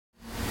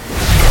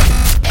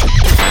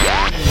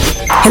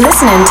You're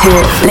listening to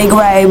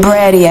Ligwave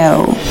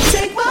Radio.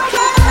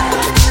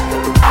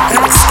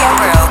 Max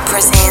Gabriel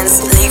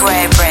presents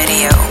Ligwave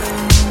Radio.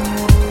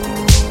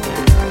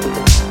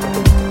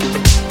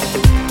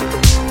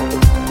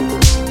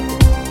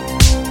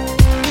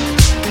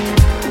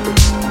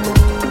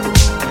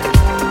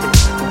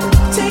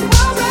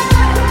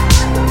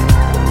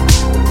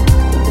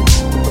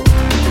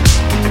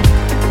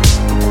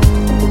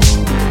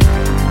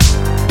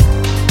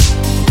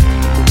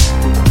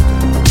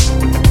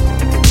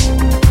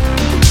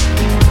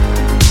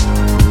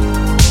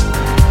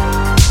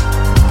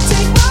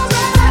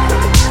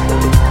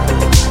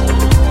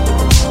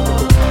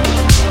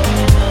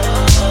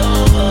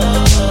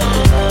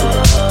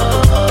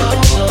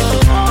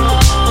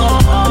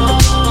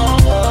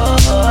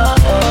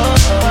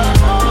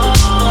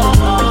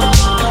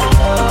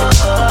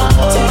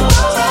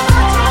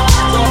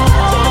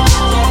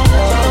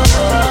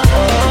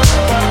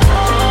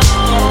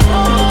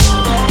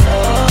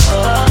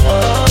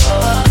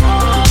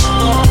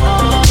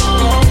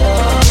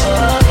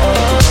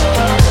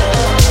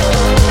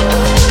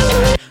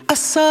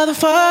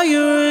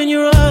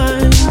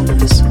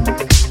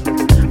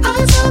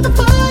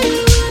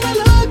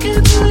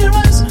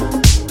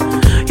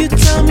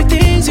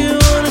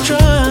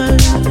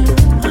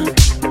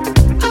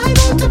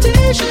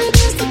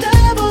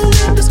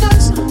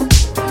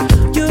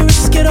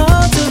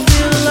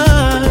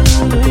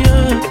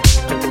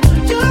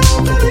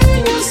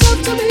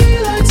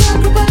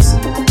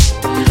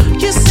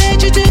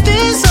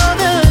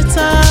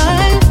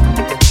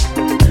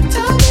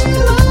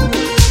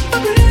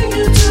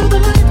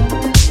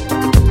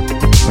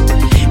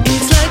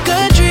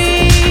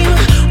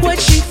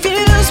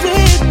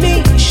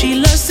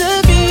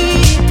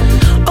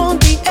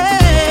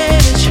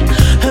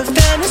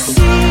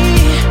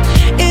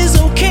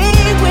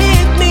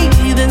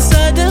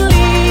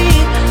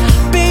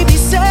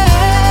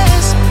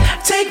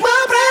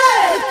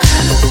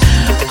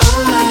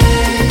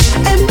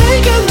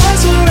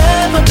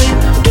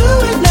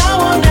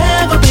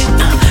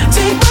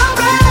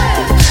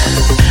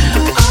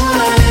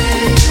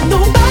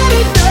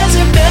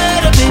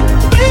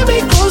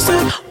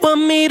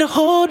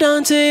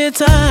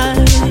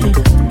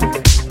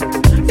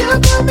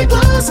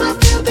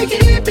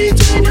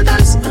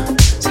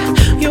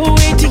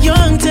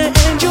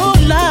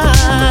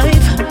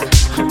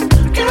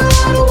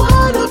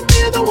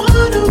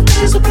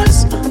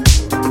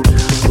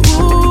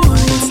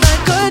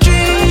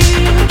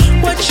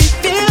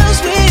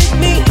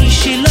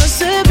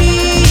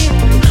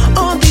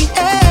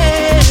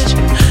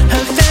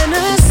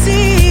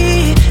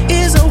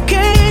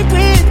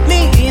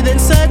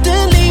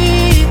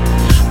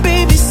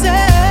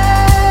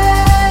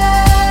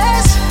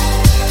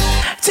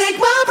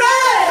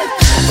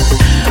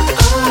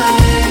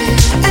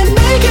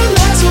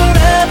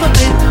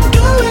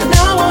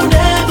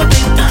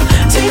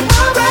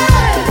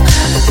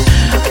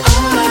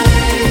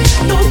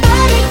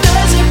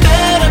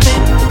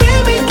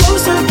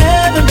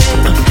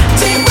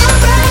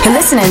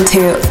 Listening to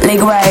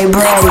Ligwave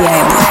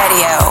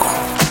Radio.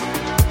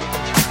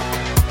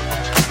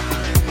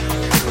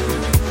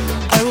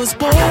 I was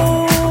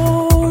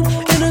born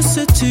in a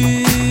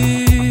city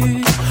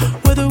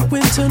where the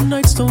winter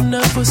nights don't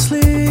ever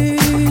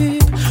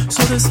sleep.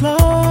 So this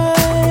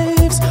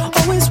life's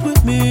always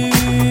with me.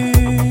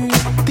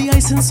 The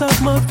ice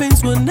inside my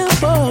veins will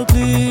never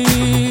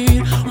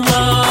bleed.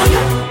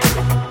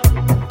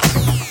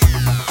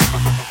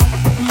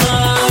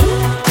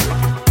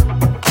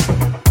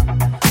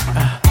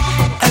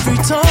 Every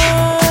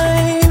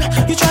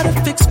time you try to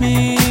fix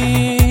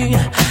me,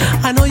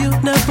 I know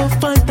you'll never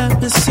find that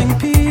missing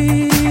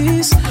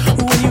piece.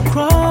 When you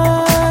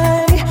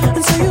cry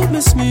and say you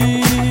miss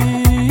me,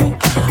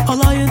 I'll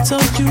lie and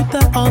tell you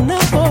that I'll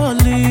never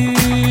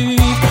leave.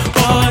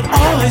 But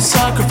I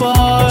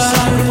sacrificed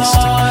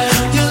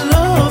your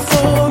love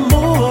for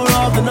more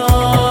of the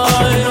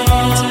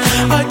night.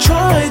 I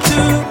tried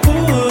to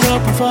put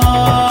up a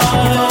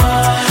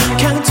fight,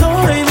 can't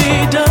tie me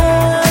down.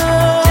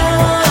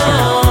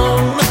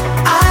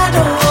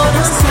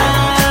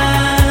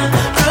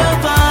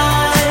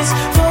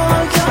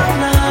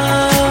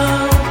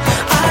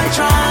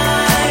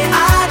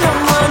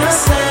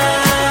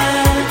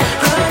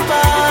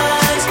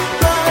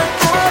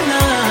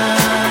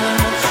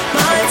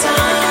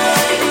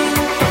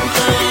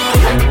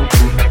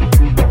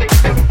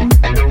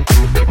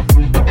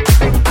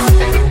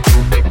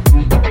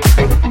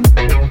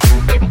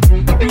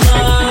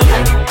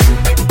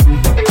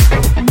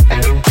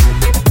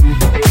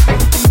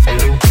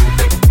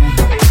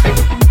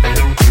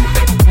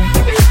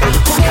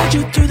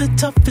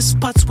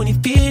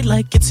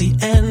 It's the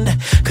end,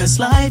 cause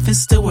life is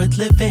still worth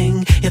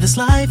living. Yeah, this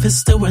life is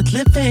still worth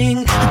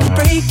living. I can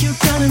break you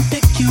down and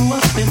pick you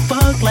up and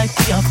fuck like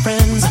we are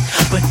friends.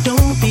 But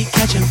don't be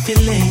catching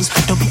feelings,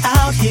 don't be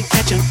out here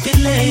catching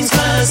feelings.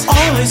 Cause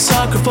always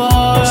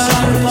sacrificed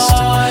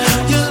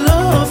your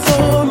love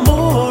for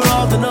more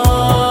of the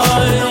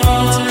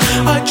night.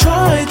 I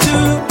tried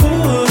to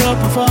put up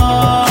a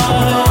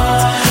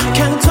fight,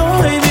 can't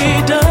tolerate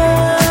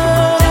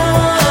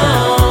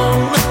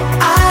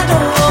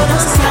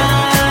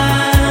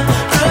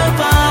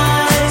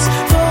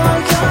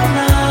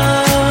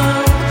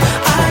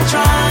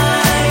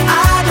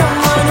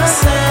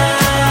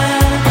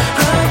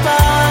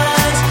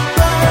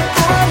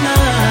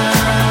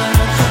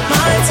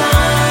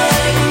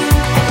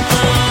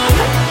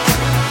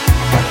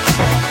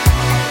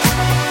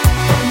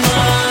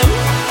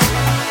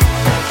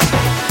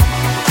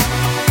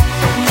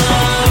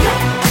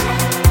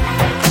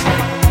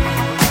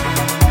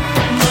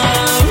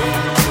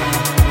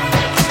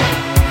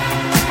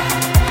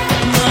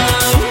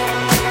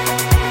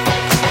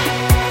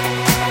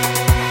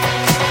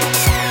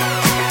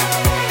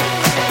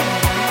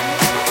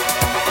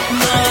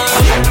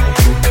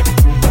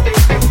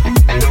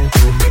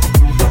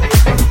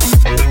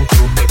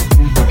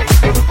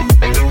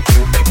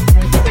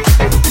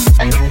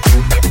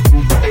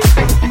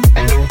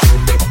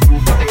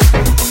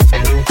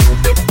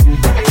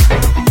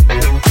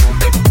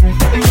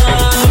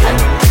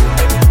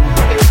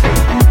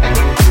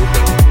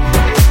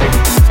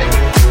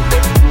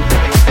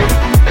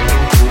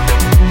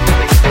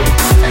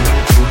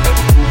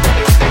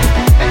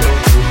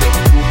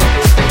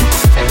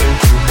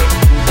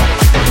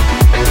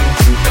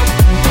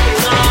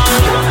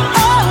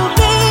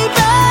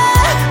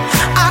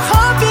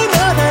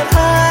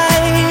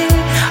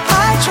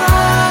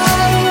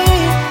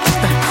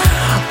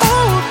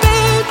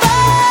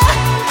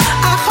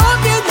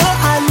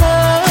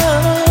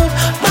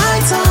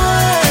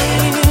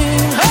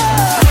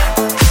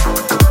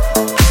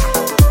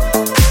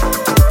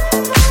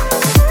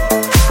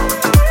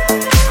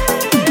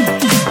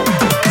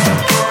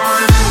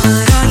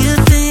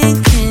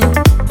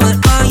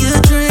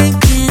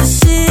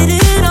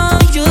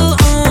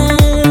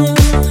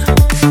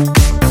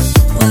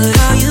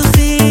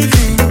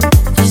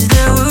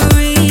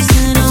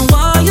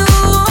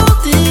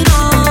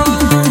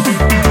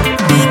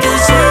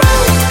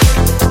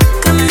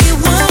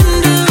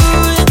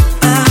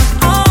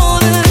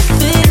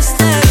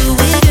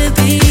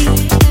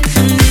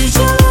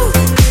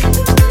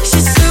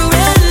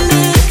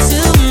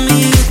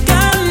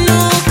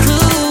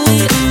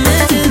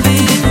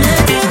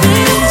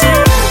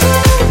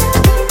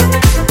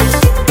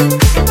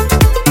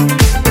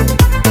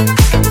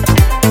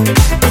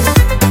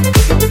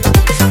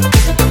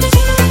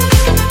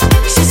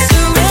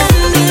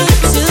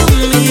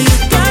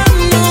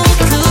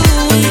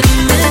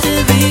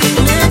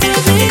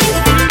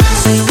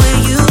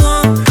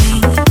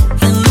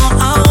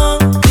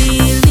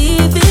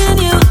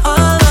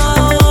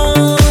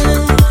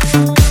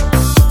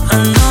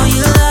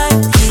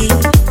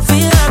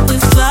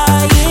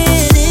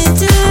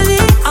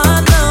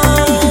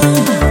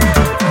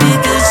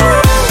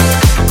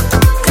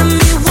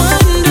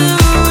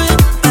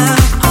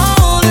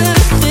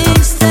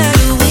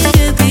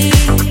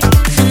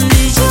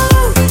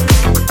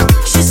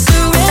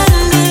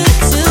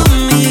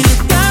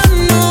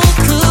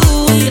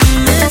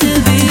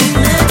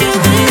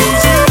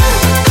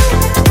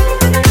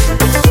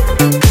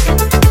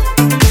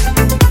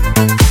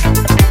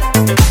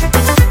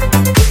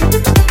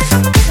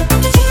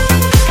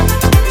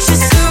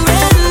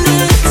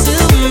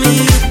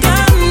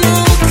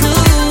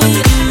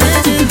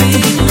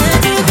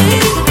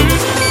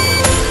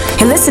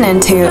listening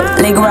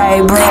to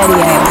Ligwave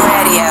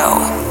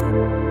Radio.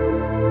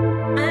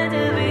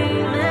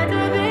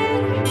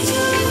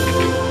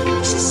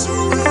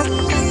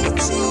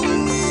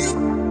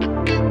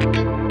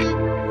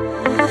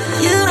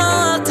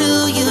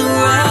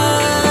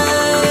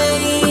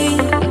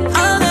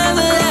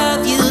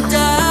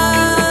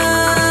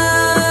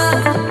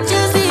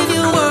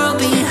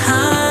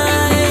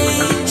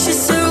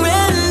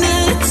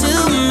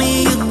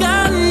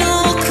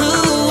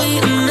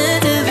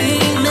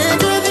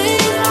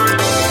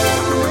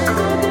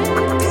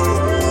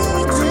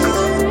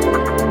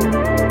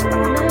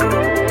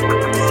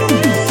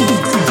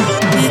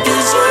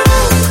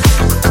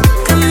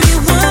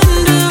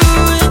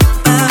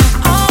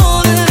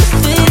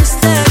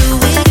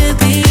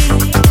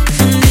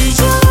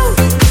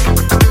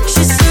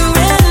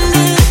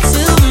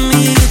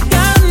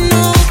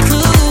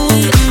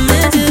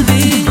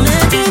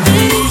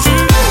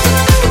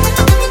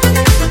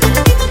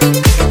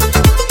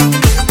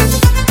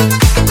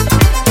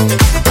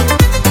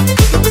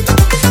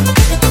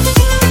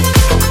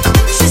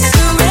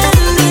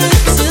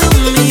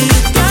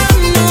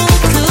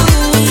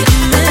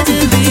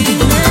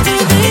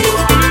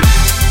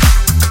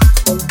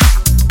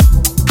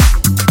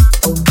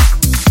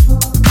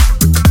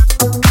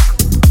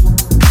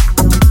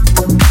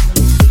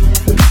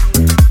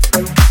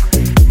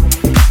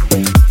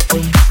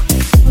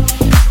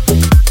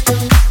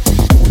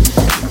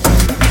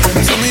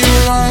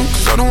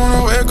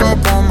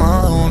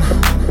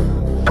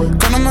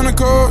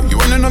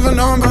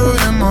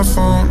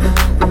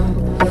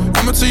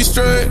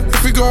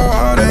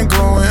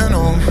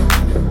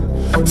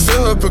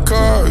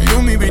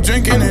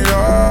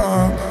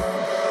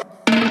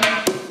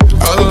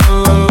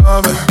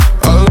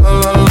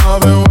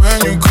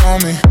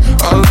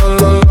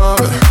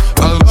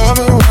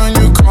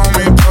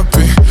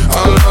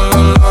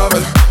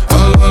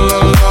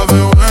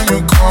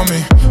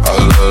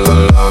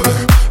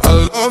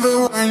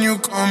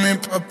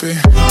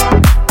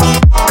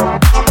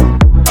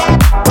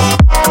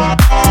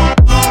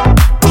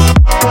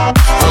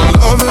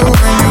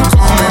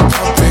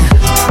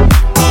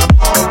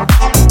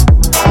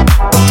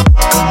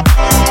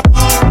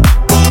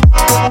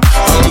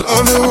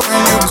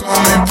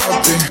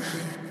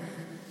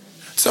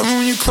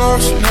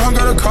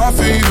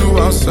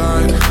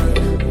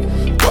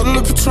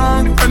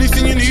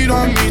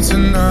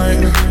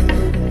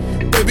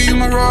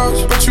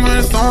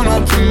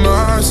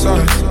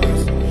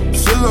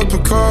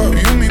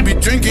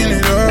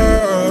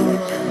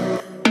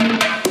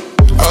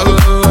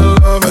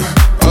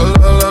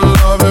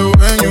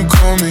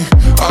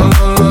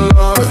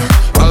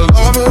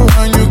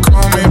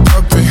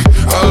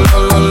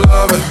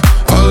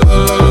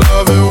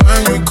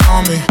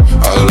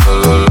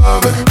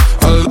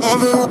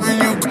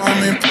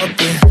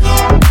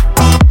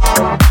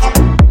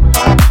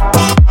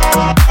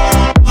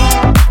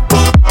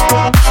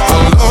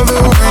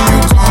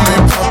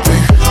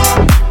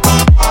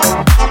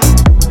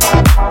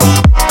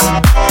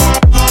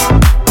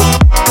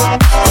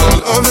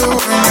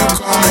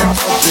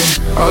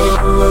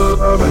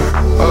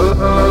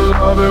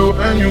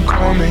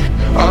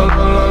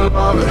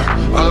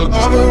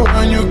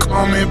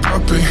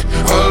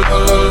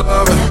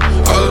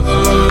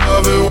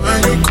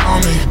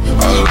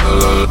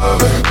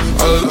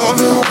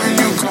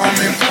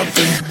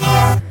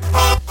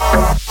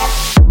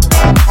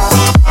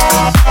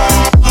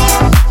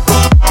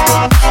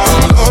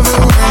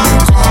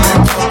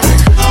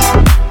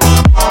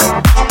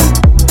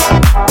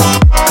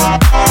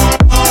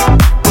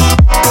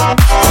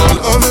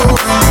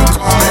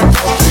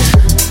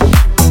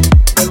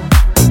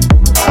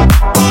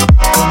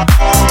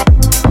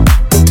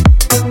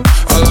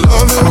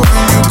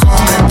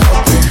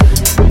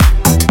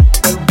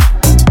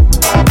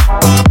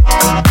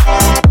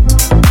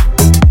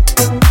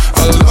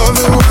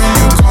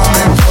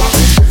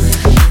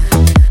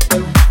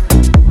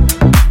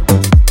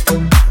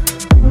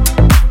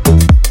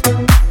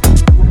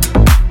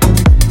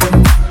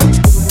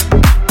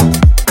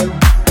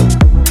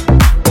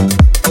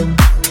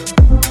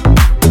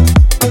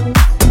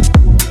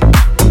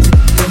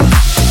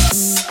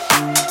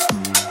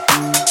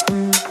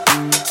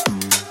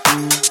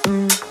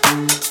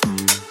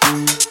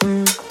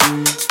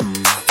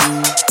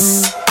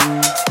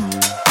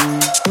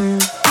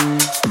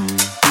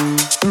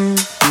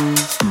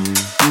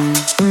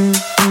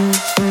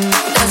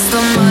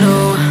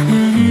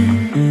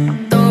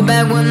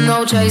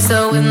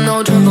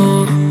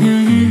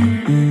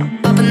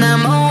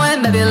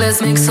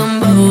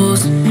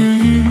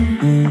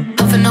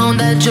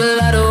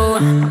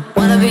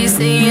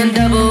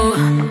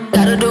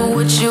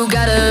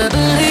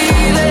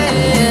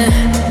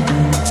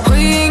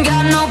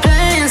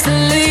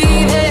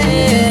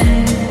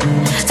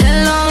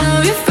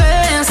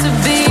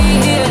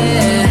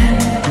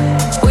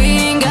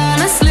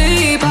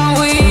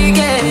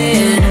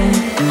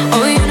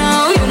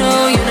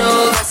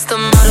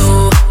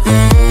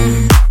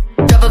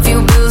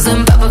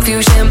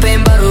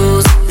 Champagne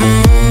bottles,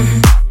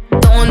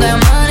 throwing that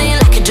money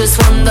like you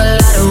just won the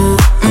lotto.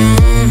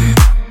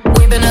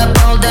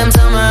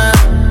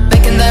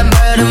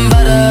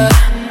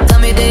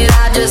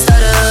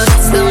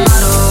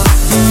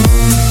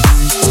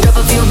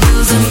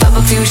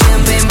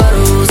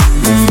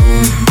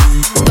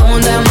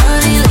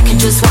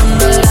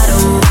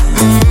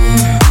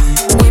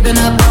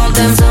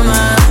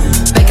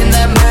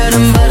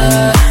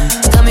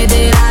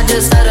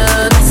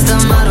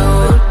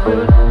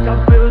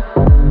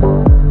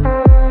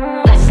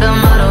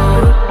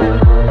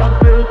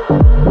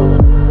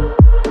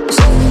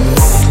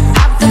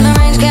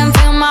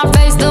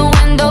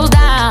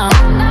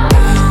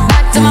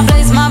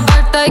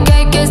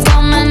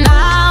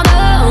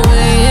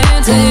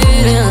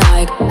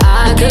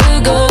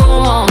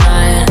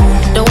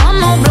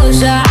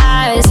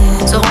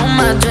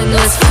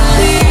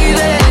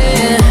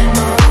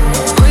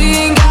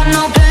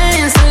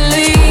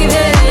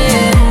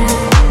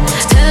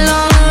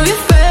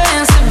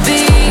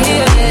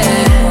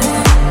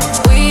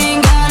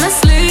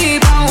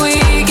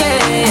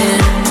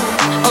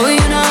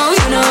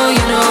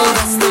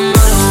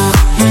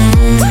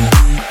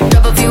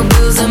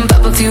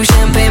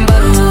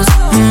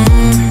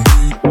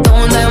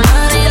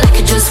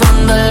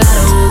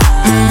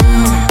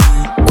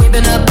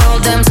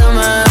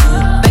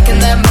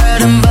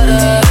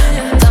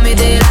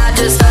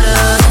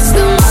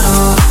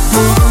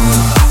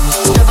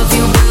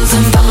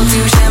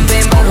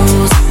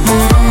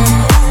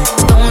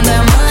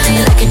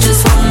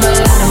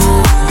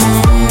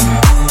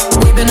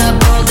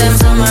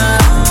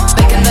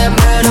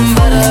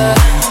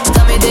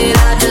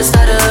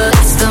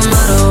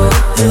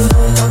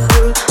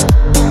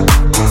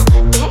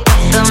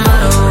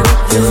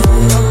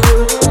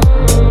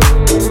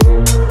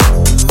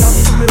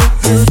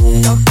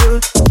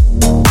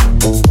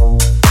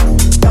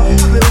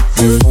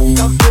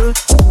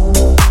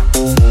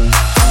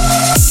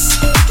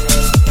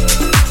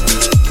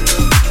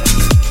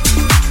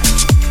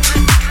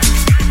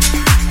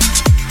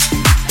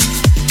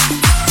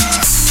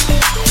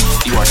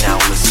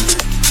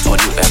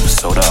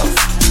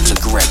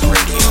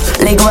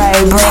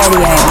 League Rave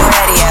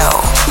Radio.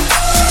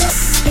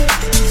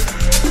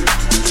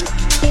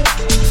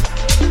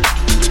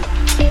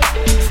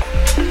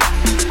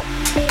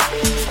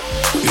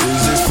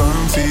 Is it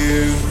fun for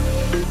you?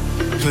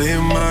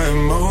 Playing my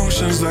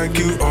emotions like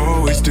you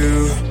always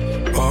do,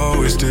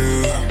 always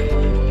do.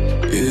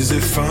 Is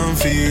it fun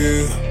for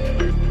you?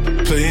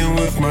 Playing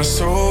with my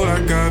soul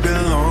like I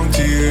belong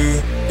to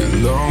you,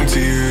 belong to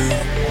you.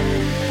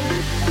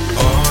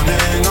 On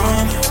and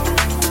on,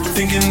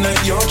 thinking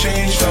that you'll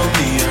change for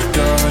me, I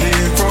got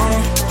it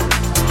wrong.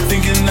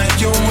 Thinking that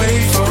you'll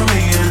wait for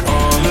me, and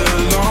all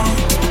along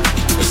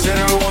I said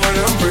I wanna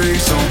break,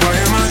 so why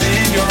am I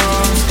in your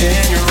arms,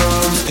 in your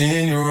arms,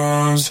 in your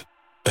arms?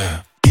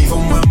 Yeah.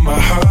 Even when my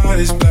heart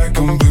is black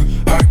and blue,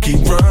 I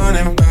keep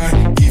running back.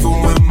 Even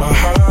when my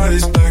heart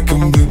is black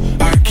and blue,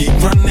 I keep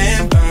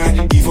running back.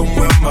 Even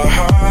when my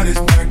heart is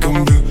black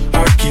and blue,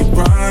 I keep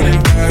running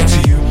back to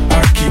you.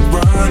 I keep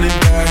running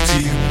back to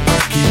you. I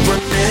keep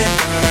running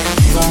back.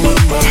 Even when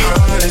my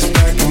heart is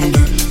black and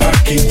blue, I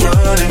keep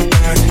running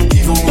back.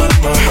 Even when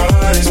my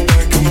heart is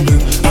black and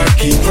blue, I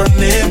keep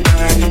running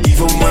back.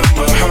 Even when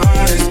my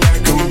heart is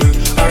black and blue,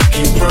 I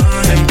keep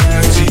running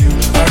back to you.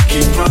 I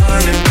keep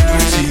running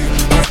back to you.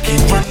 I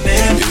keep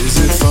running. Is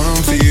it fun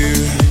for you?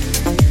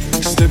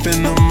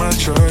 Slipping on my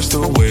trust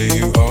the way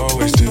you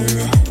always do.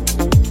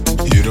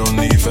 You don't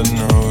even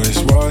notice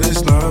what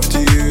is love to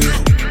you.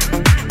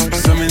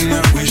 Something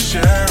that we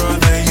share or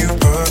that you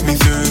put me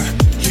through.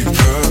 You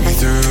put me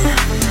through.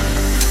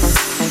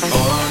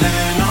 On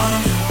and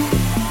on,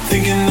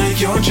 thinking that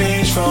you'll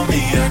change for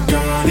me, I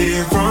got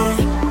it wrong.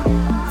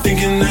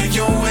 Thinking that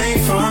you'll wait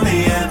for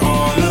me, and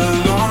all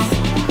along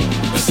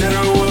I said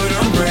I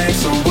wouldn't break,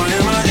 so why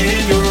am I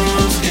in your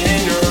arms, in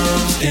your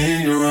arms,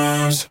 in your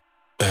arms?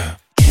 Yeah.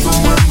 Even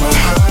when my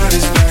heart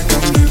is black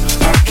and blue,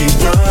 I keep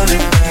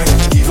running back.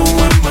 Even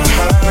when my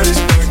heart is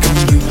black and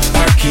blue,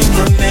 I keep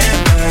running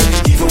back.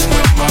 Even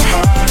when my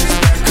heart is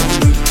black and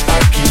blue, I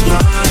keep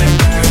running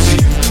back to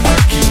you. I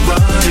keep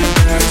running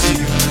back to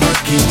you. I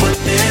keep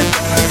running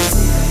back.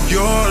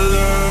 Your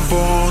love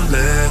won't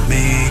let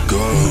me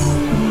go.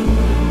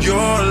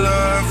 Your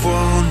love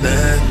won't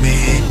let me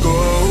go.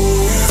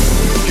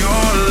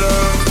 Your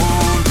love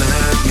won't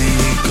let me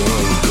go,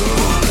 go.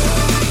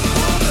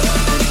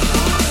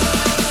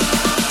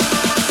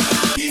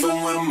 Even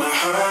when my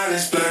heart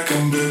is black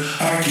and blue,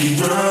 I keep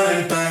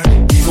running back.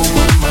 Even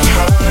when my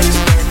heart is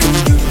black and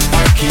blue,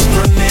 I keep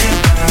running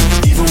back.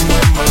 Even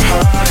when my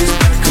heart is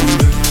black and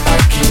blue, I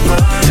keep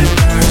running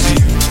back to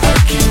you. I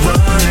keep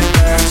running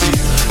back to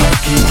you. I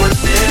keep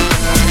running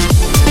back.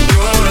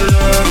 Your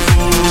love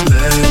won't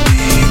let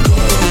me go.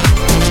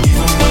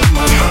 Even when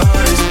my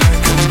heart is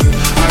black and blue,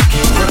 I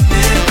keep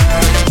running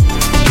back.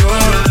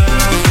 Your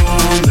love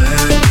won't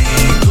let me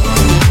go.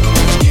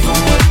 Even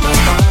when my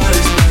heart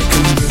is black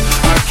and blue,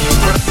 I keep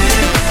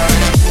running back.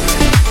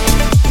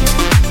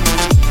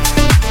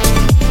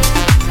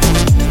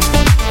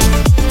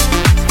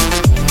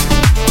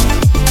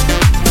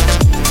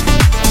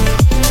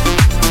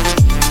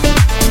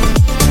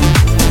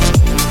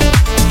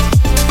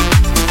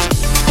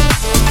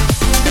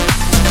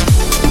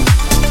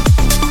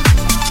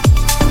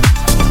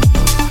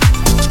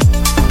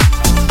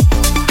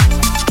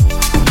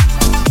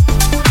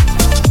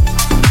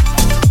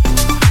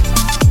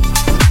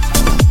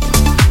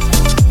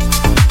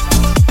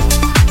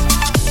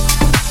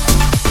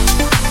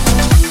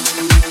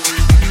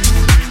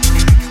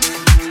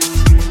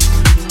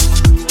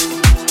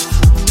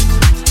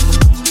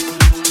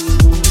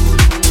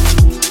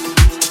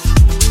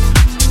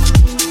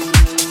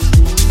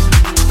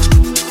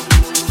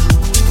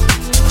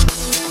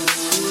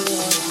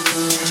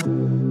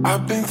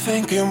 I've been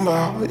thinking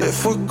about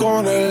if we're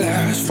gonna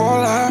last for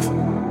life.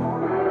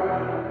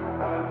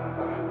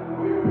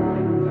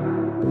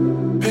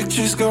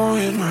 Pictures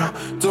going round,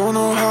 don't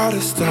know how to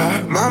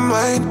stop my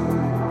mind.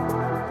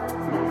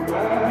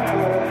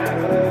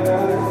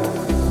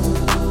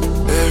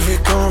 Every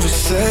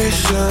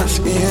conversation's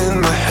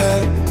in my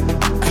head,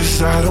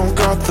 'cause I don't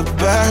got the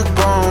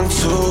backbone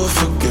to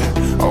forget.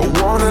 I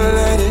wanna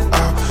let it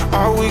out,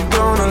 are we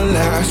gonna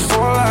last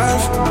for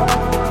life?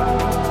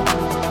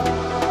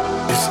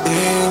 It's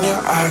in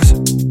your eyes,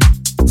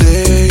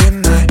 day and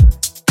night,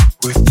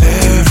 with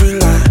every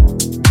line.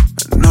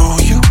 I know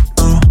you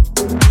know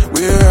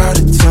we're out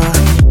of time.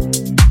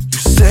 You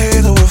say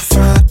that we're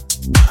fine,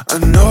 I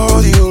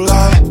know that you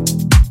lie,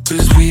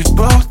 'cause we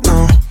both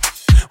know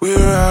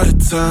we're out of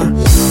time.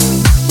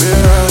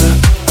 We're out of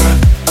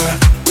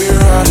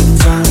we're out of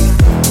time.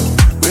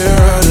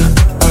 We're out of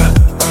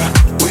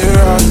we're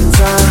out of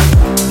time.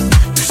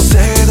 You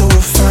say that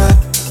we're fine,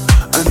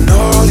 I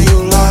know that you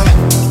lie,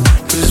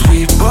 'cause we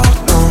both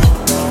know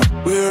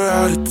we're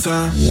out of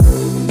time.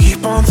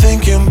 Keep on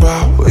thinking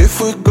about if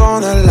we're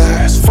gonna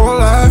last for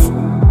life.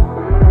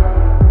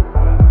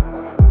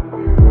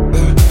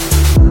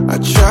 I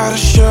try to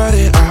shut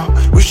it out,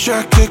 wish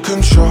I could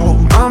control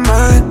my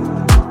mind.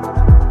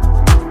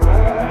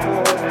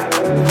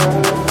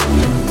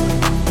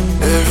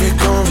 Every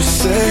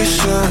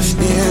conversation's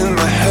in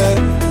my head,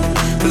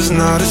 there's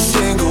not a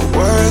single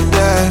word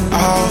that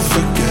I'll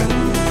forget.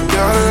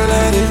 Gotta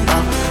let it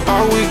out.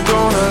 Are we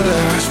gonna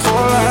last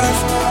for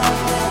life?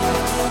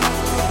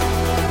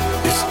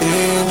 It's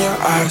in your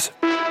eyes,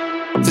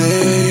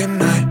 day and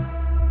night,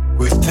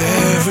 with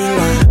every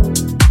line.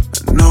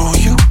 I know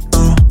you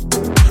know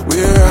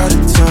we're out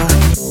of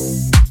time.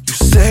 You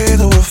say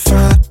that we're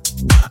fine,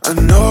 I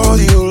know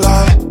you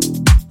lie,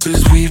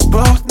 'cause we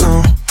both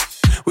know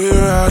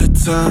we're out of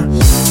time.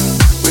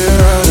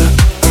 We're out of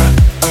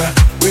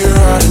we're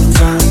out of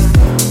time.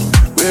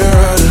 We're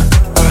out of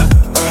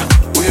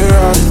we're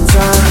out of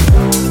time.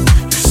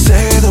 You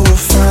say that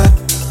we're fine,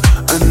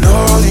 I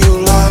know you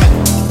lie,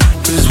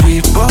 'cause we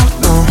both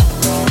know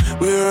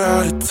we're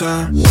out of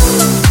time.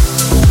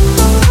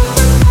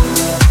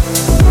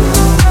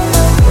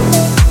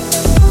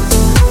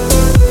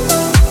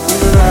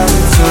 We're out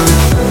of time.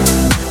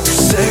 You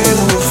say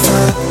that we're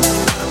fine,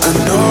 I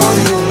know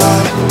you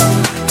lie,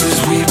 'cause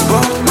we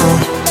both know.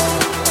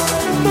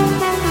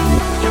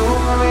 You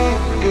and me,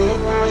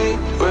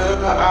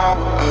 we're out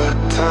of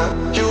time.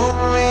 You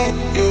and me,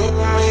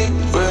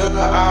 we're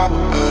out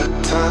of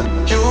time.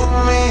 You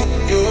and me,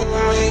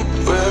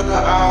 we're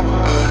out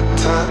of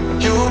time.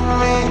 You and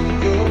me,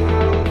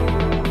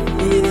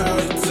 we're out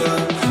of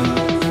time.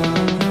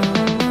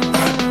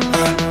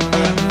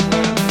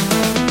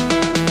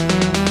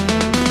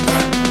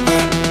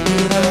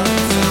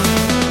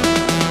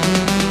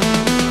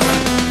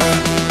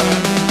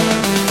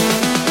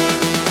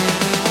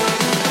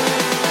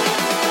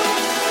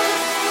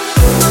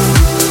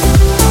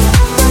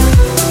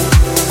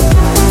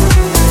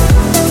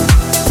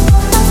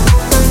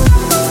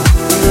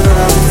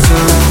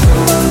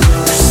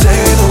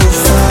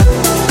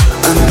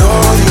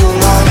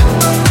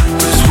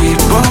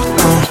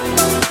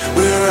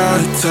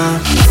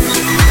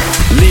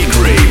 League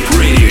Rave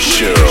Radio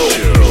Show.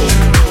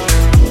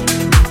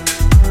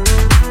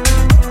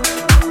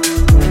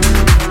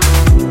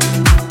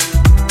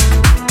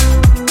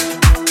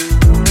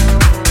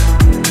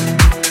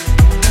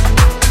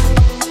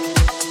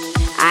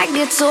 I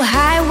get so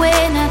high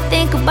when I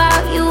think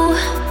about you.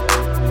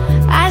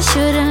 I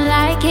shouldn't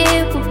like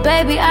it, but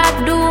baby I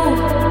do.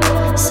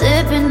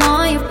 Sipping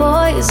on your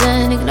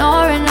poison,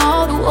 ignoring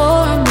all the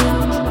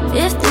warnings.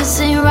 If this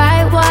ain't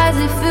right, why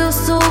does it feel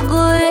so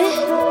good?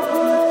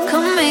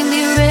 Come make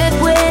me red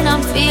when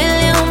I'm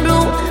feeling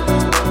blue.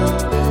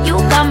 You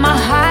got my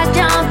heart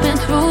jumping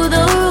through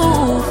the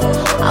roof.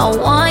 I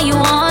want you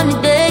on a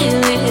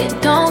daily.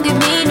 Don't give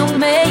me no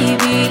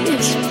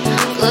maybes,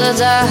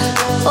 'cause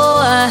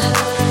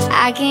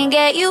I can't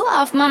get you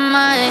off my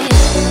mind.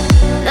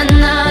 Na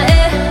na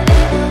eh,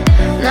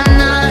 na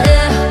na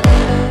eh,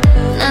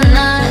 na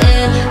na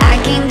eh. I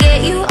can't get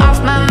you off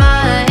my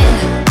mind.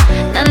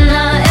 Na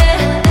na eh,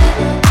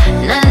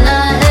 na na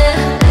eh,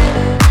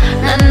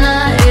 na na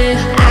eh.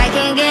 I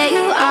can't get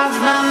you off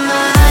my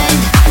mind.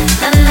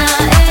 Na na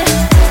eh,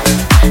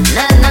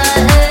 na na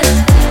eh,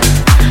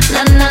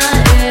 na na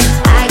eh.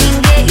 I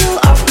can't get you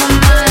off my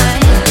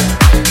mind.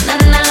 Na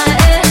na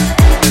eh,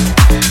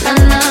 na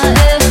na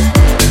eh,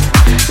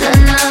 na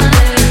na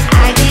eh.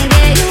 I can't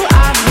get you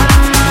off my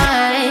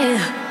mind.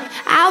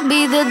 I'll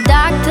be the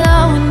doctor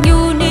when you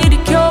need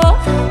a cure.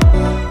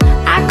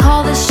 I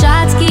call the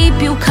shots, keep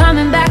you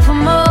coming back for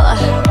more.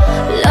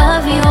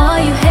 Love you or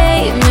you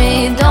hate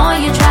me, don't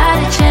you try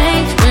to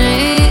change me,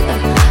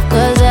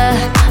 'cause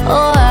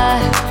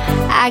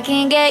I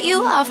can't get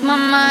you off my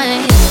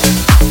mind.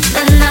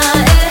 Na na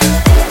eh,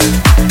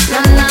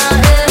 na na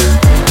eh,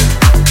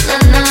 na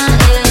na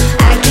eh.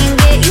 I can't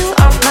get you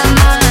off my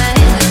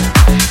mind.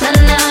 Na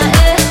na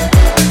eh,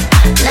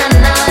 na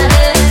na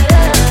eh,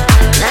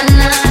 na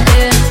na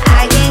eh.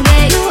 I can't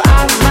get you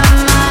off my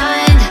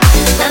mind.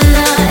 Na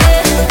na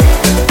eh,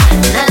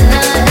 na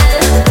na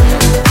eh,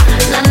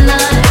 na na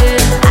eh.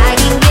 I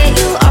can't get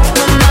you off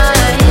my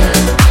mind.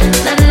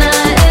 Na na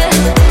eh,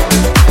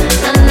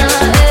 na na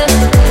eh,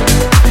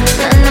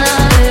 na na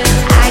eh.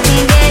 I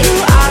can't get you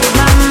off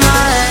my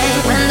mind.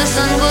 When the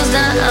sun goes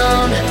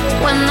down,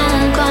 when the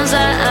moon comes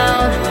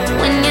out,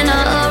 when you're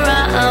not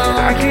around,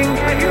 I can't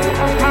get you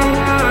off my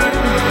mind.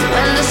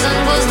 When the sun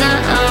goes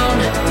down,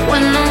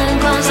 when the moon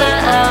comes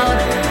out,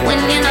 when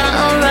you're not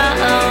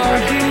around,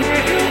 I can't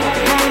get you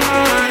off my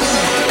mind.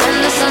 When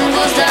the sun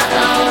goes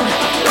down,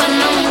 when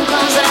the moon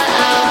comes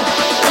out,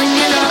 when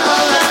you're not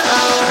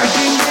around, I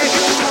can't get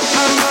you off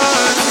my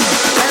mind.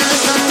 When the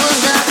sun goes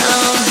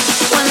down,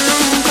 when the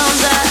moon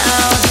comes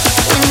out,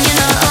 when you're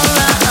not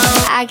around,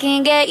 I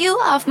can't get you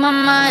off my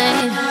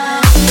mind.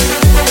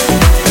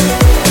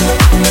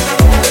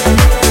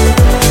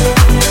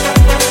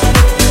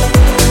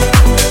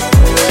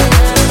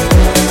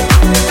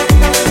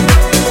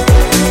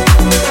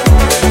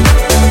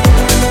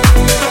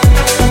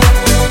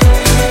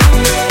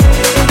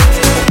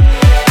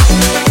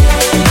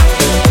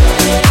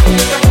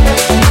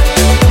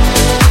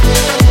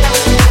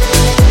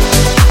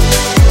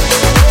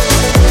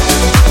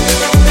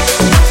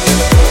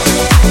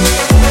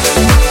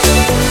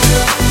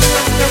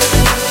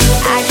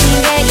 I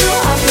can't get you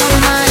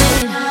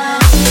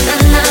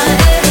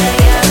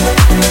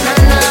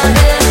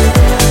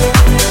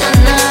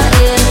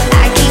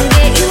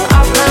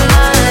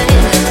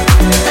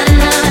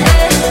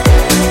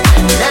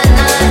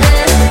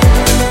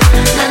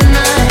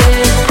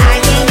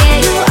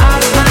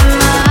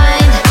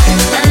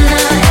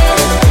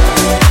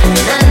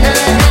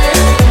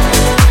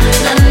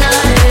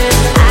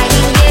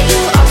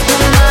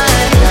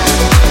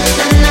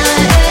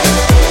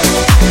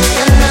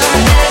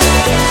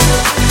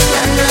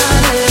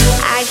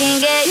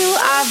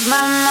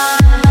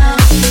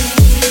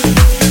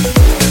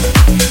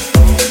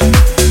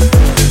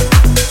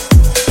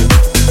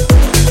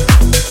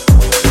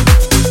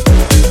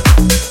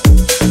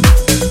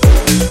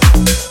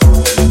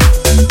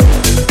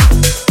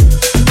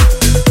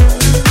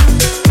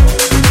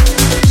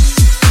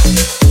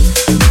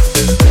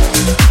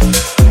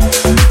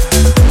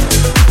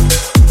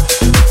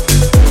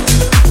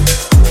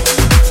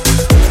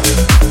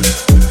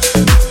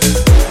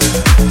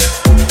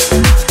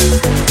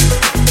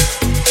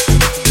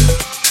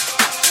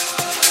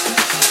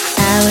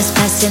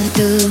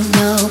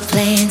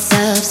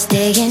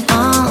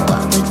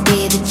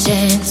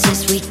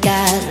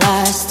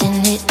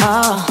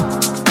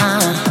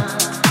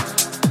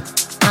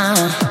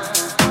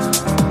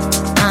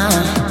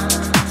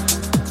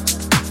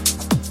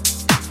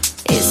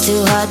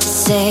hard to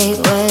say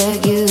where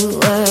you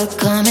were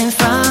coming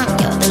from.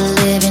 You're the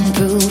living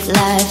proof,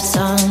 life's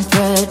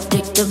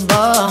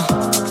unpredictable.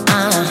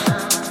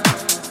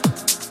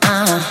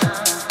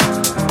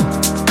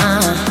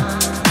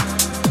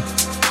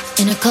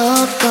 In a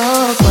cold,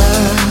 cold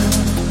world,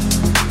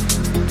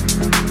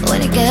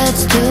 when it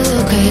gets too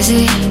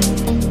crazy,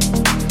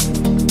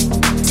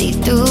 see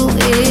through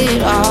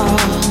it all.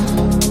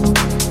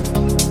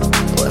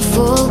 We're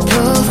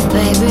foolproof,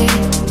 baby.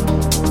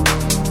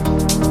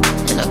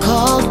 In a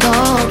cold,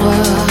 cold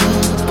world,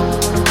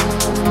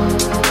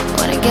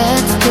 when it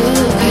gets too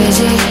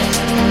crazy,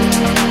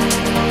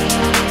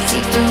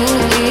 see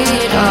through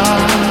it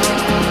all.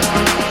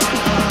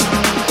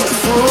 We're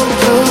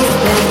foolproof,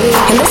 baby.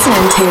 You're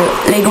listening to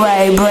League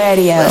Wave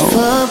Radio. We're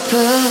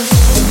foolproof.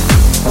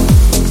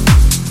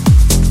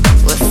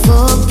 We're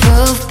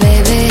foolproof,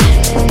 baby.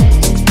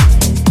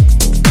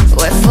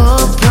 We're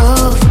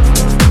foolproof.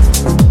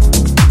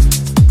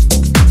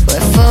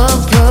 We're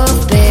foolproof,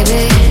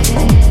 baby.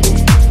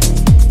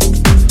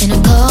 In a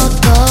cold,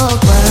 cold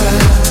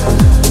world,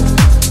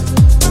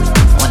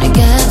 when it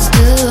gets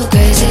too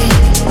crazy,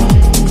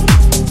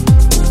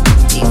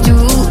 see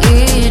through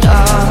it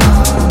all.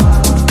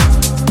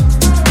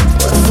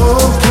 We're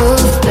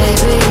foolproof,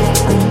 baby.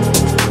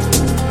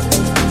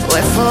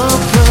 We're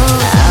foolproof.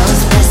 I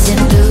was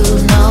passing through,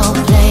 no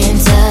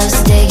planes are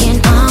staying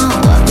on.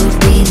 What would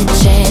be the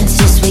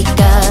chances we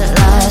got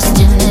lost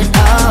in it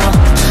all?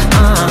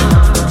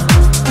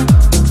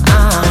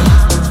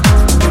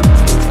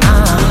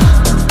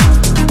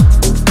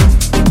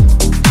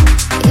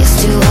 It's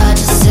too hard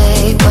to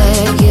say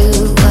where you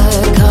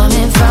were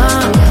coming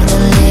from. You're the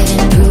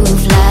living proof,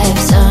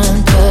 life's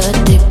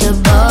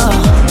unpredictable.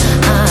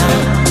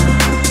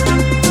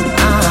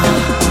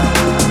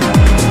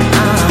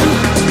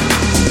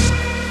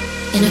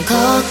 In a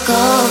cold,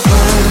 cold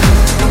world,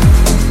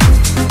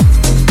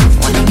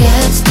 when it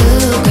gets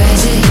too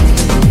crazy,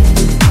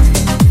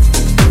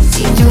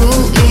 see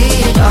through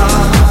it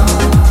all.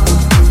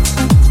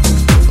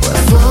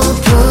 We're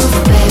foolproof,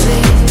 baby.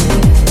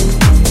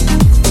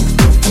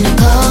 In a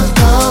cold,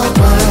 cold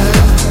world,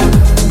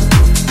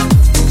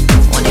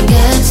 when it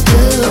gets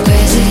too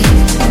crazy,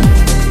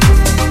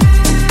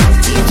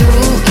 see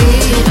through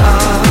it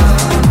all.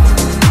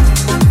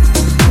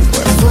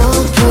 We're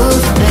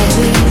foolproof,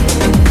 baby.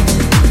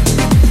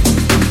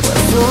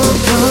 We're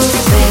foolproof,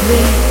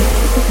 baby.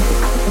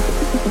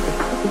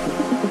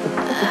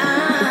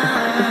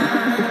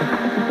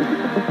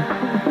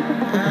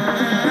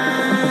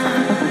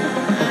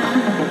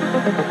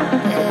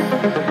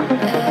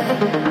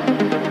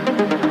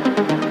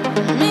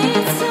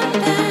 Need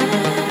something,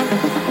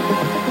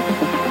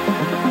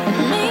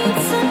 need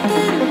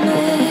something to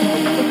make.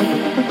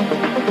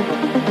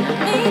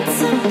 Need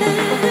something,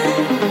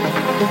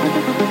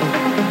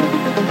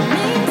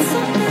 need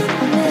something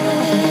to make.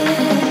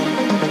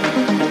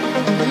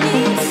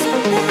 Need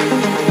something,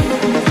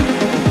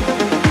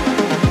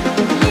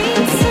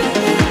 need something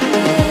to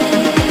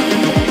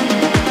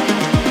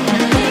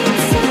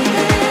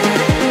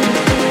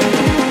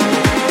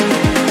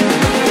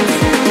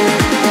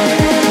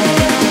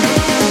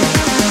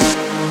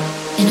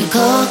in a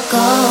cold,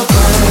 cold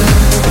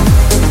world,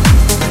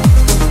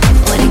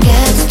 when it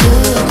gets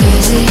too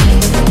crazy,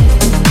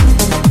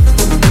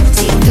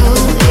 see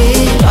through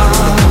it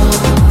all.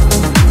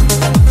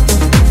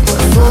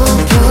 We're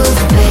foolproof,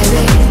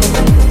 baby.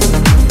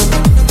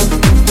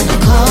 In a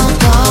cold,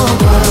 cold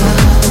world,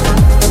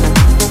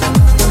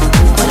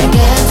 when it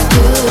gets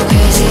too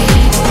crazy,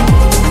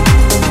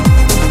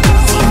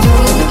 see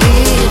through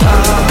it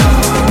all.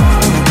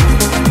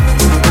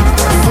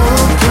 We're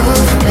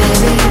foolproof,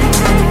 baby.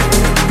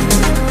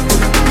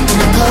 In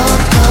a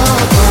cold,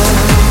 cold world,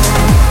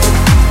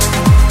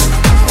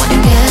 when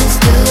it gets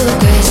too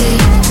crazy,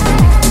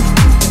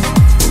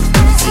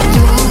 see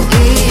through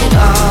it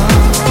all.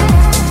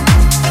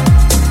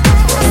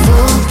 We're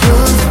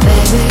foolproof,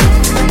 baby.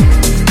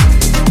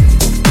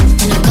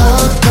 In a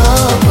cold,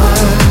 cold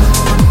world,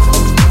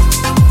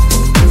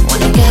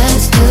 when it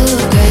gets too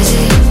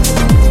crazy,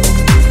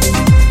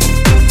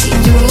 see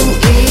through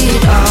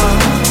it all.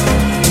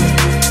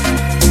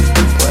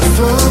 We're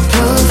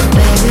foolproof,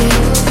 baby.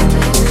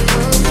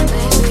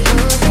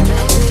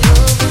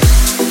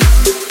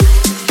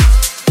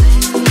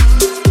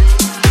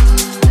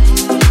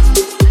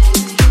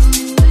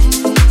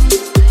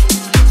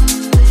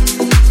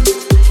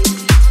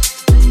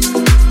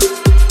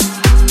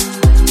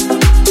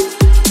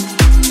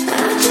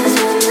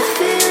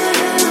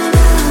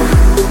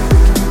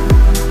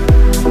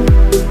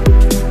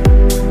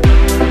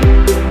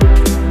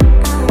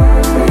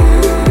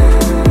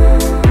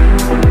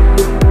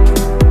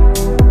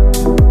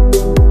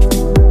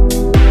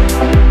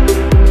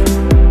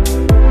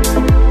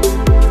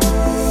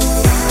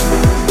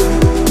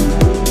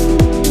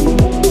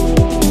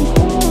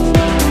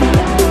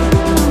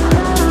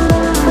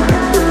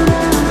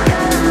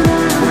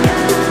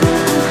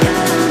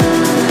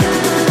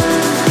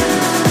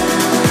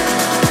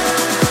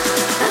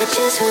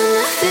 just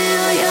wanna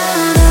feel your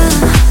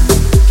love.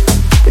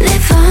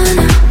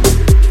 Nirvana,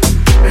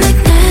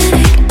 make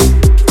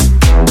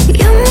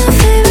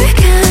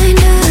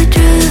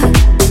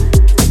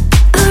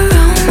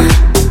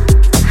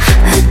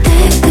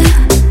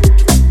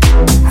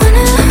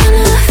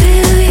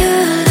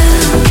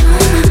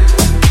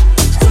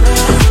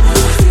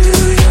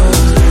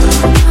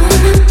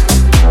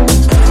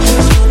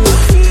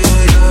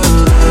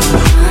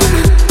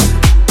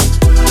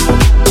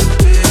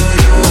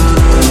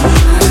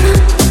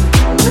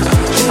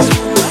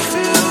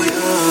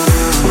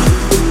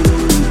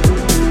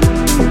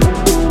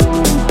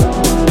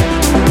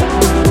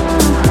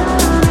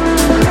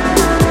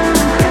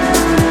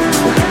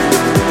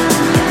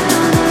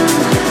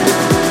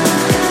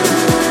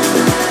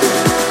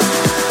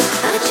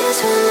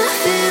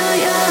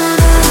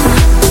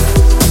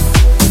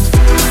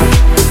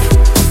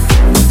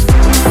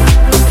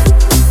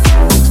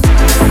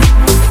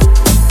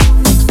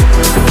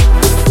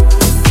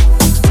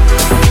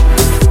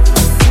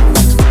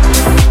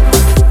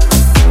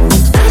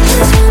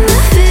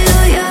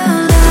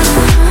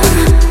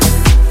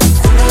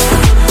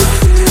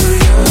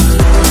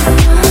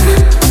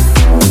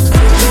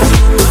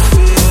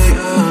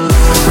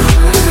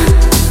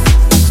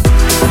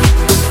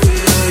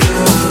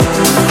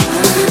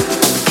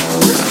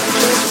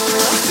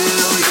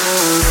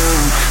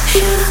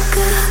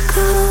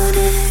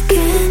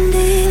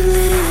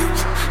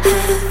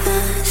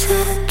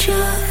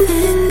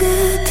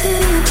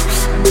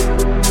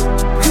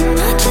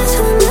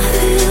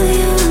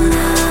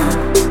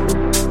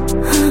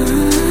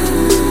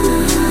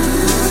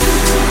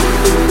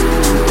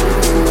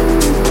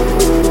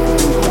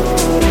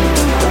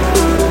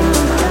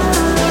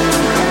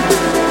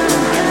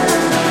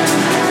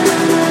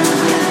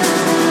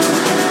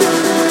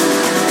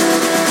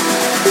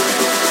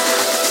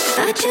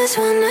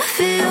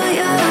Kryptonite.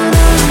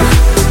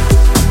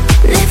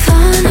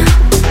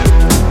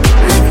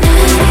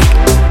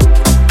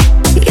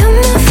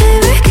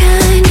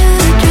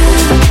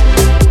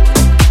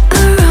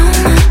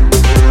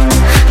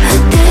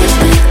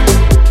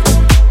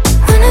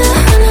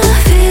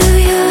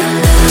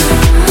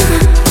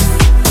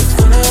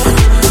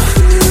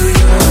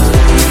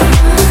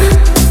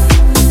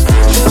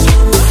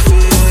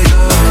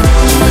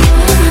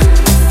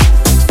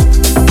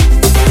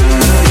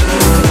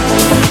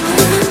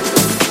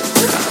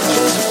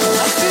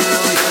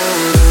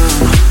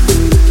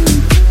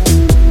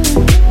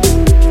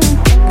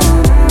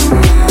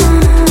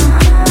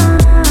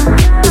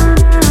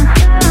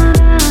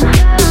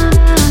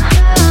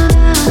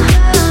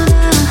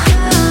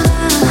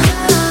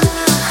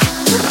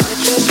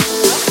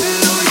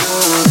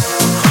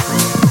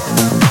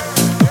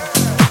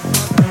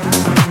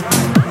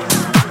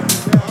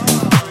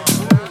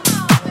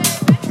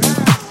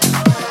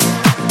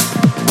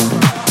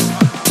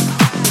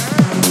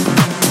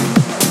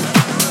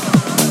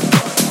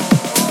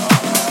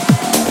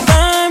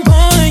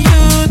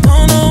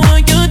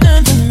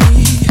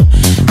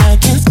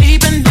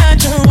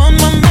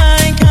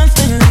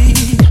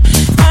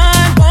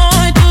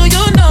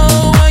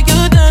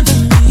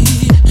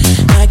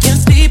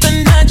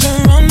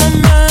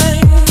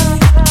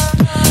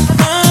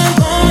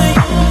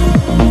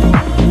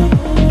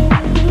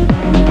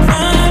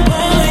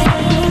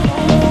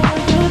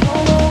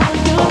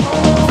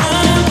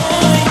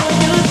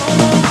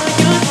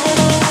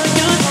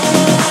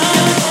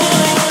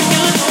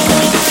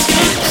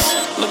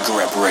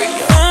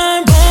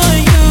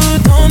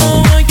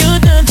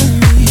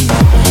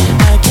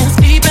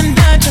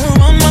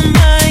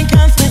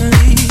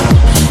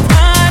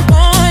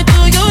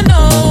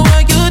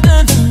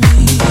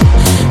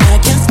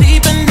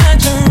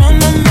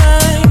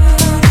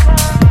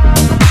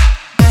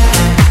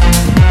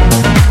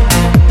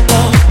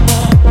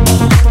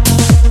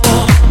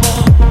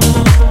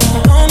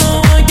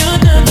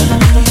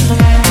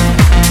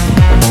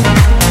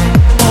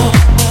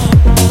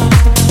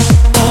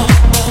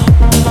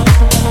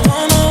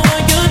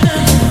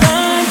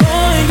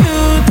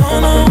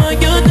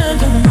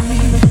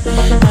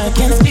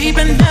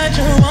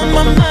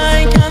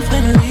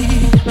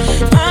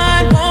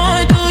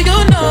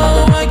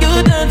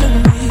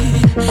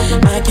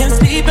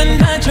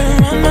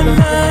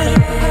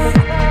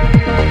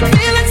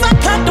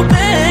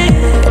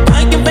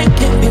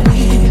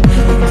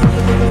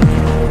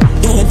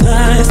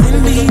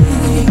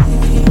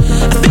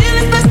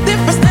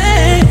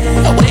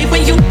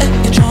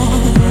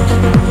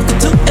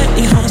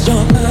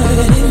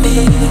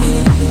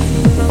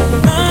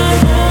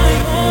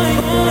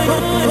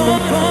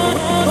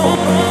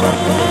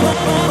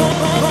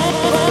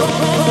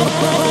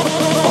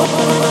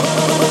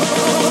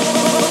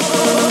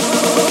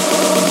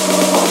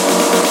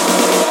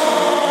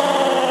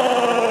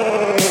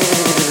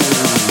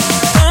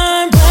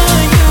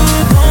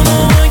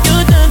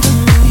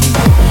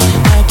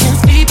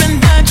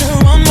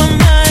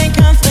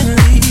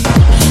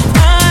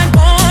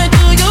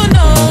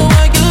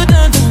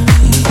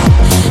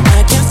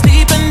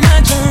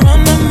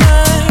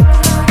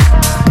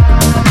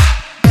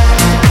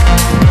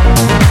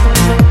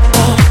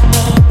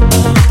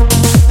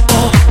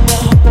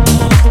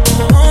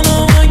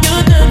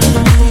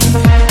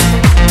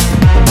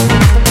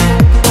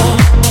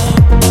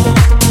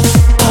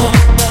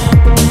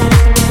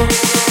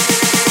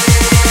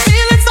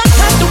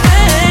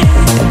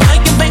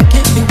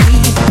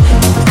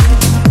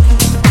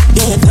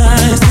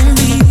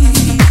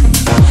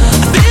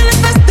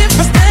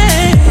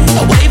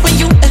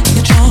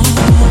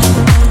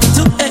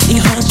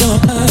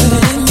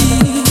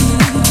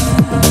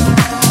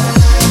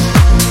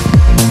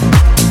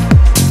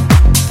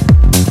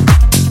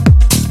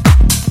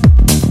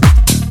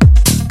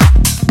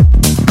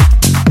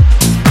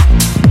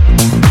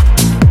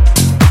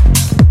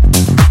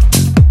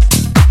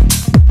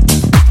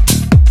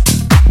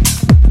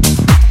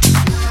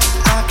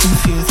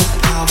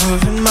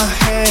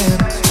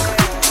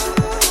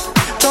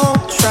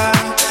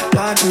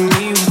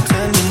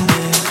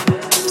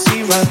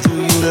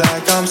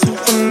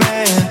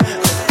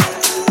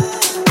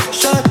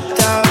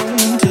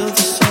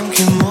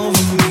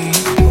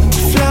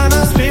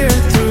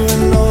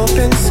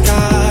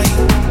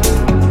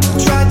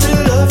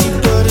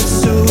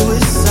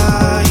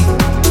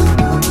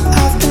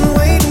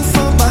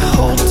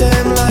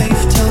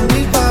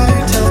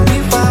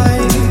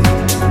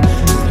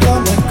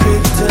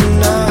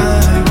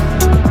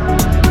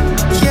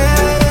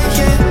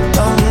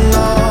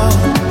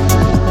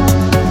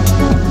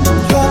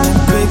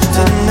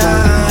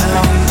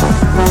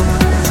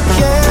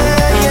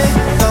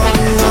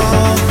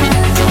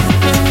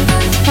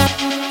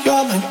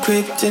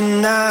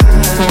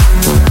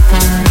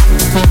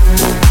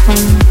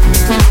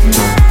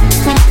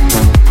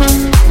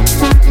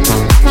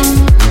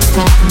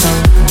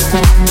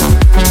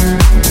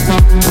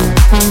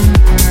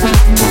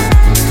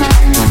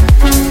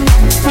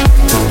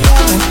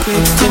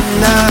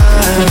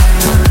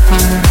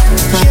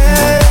 Yeah.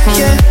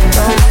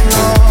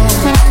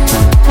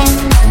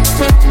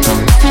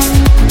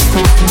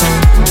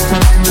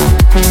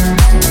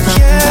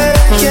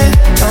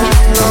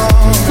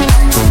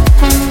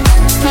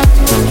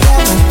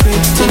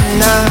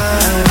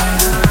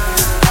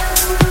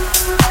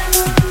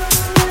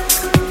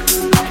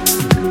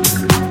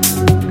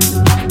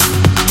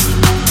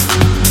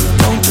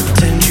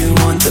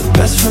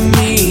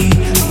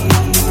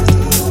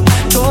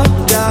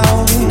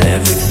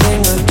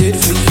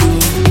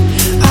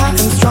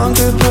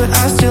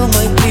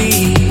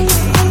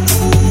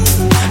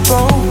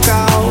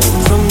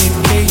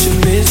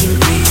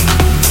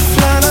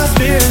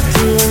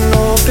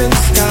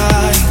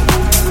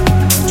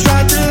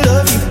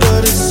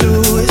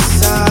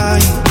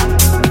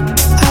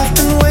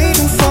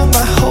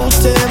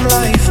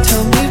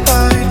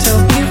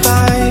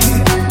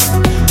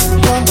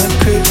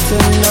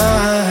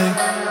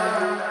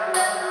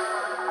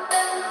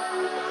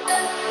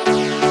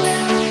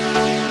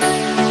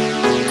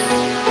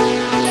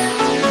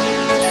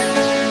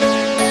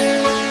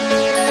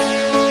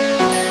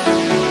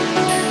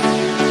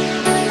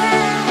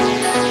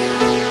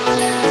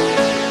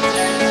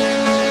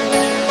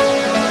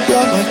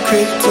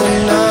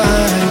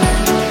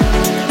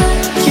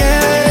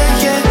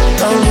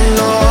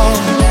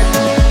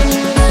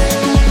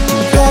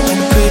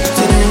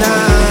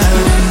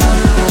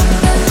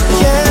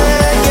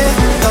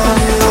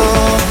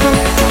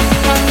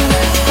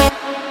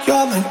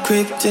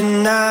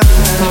 kryptonite.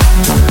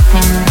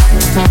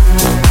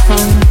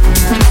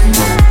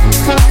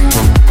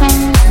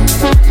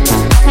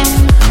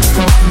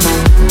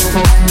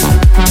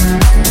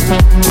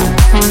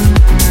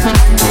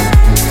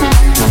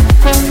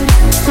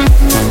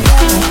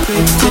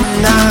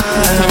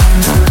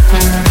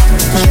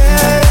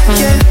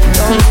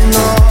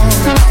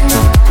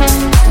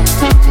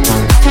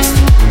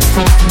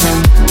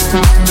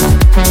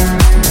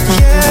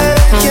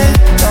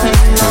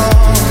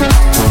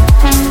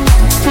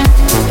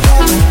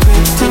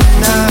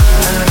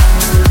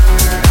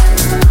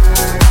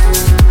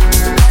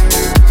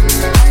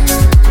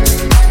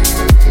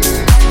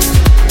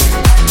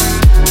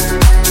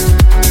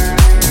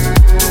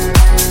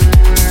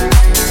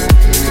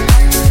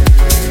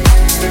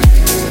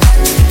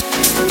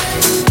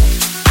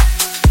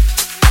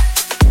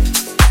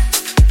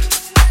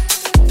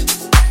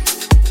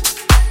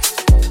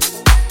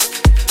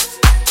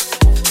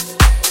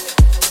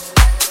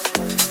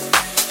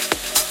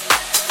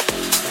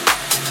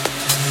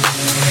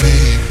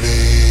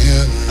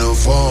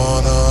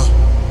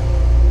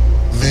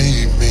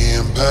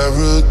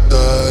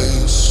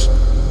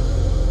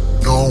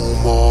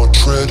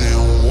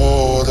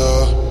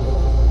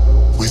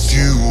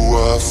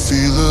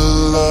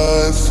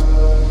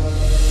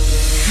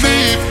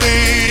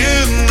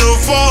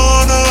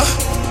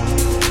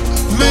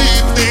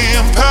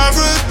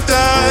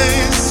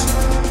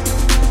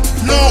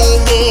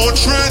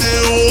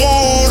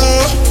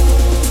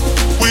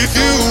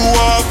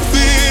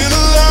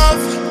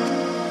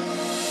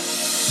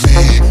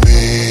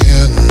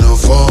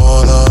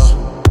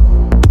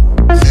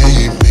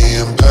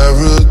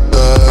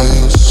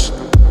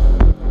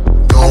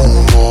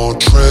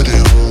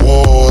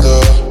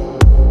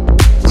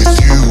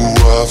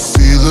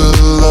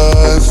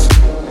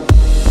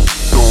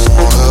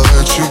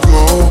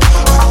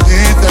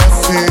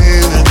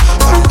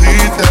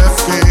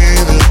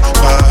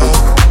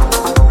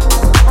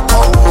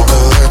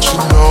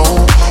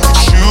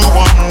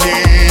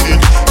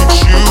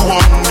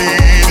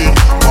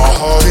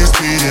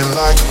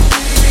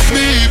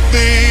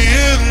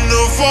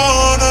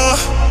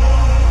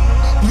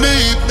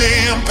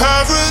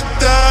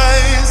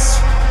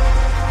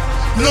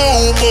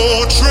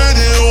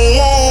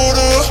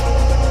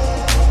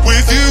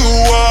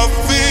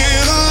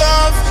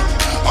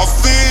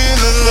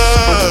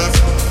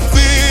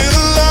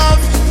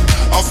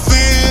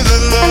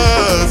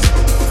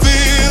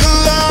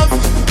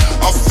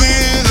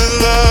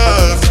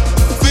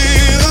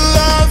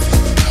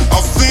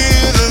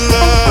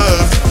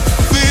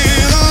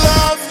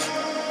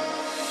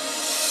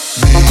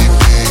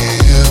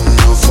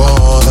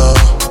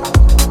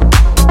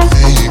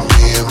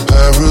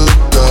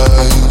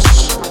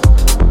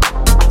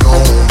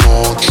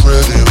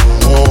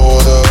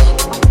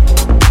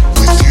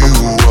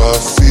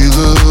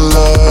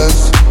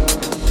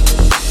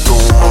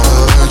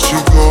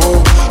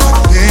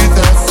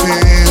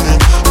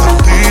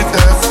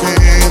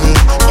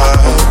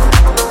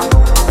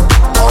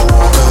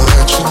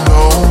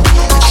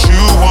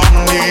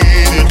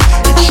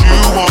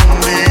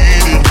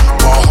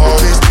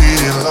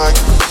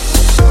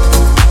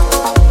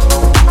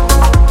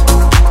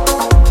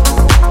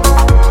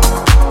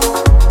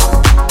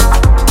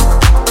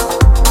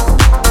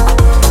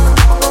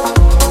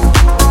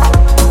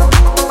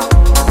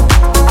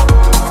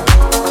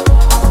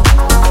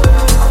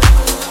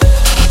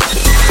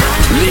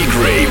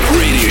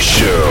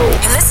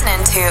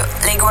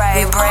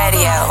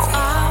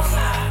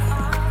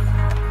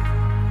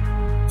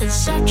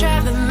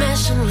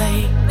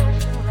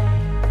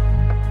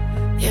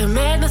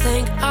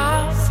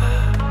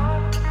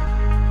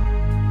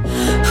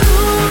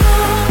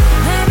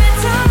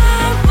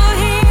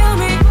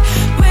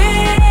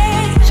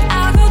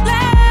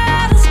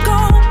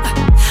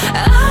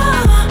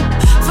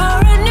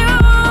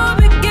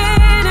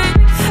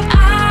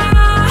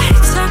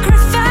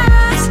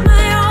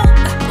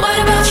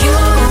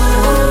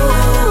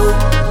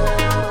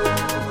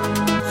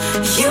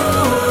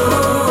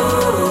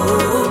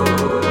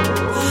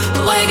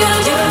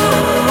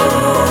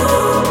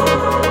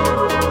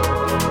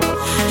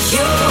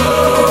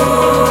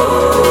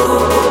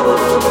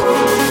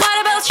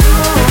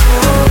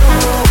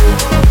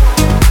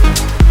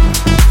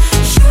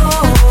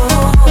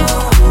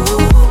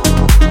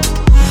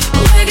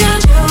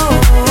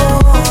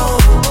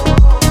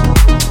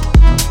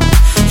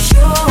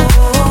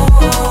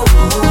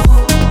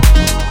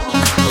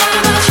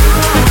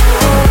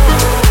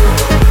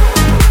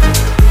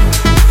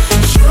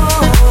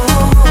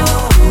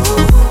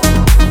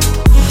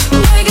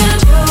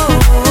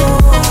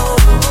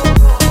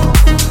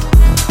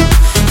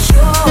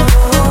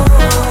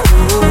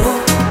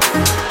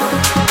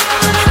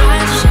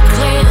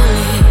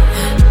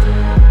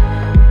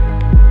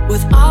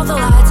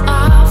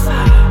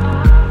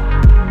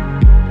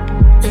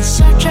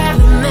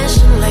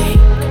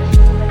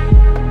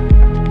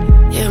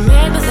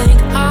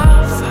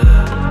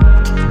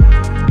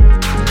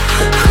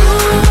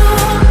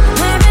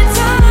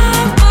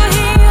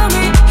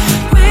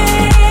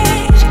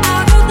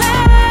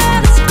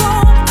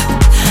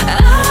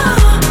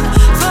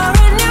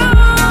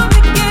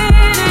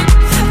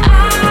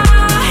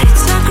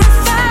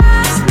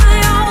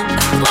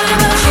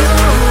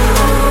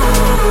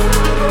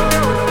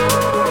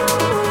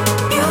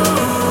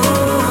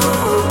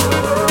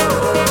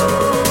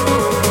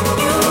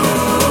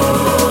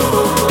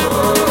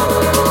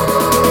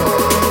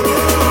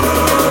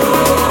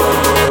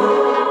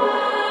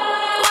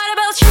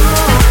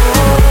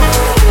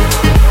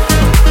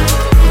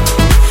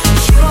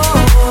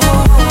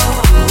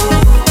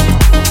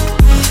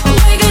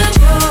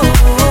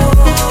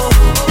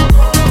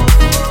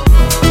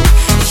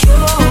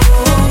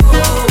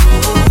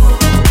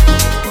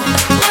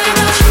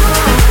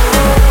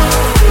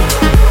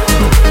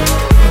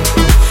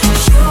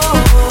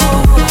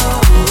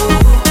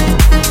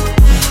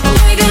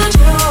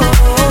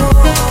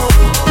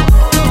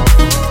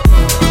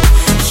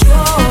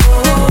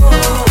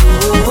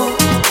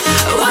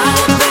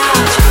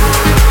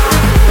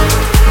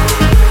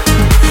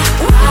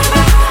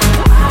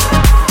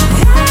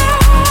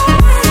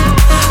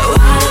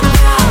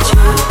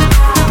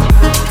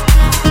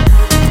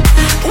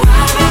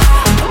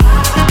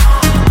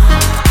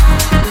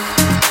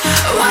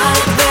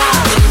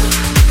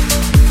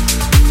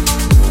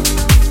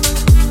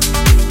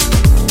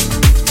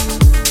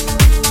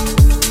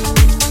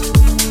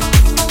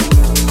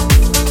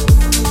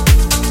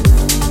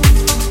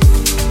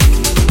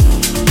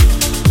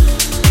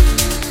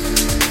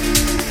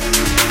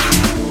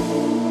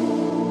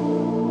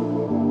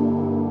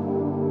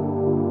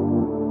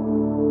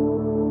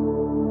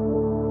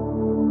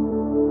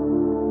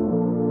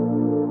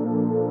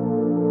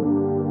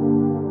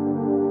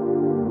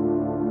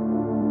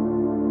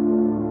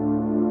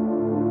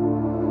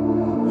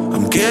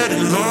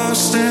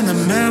 lost in the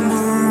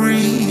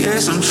memory.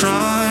 Yes, I'm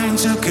trying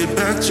to get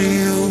back to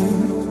you.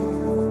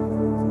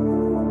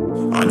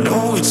 I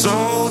know it's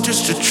all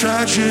just a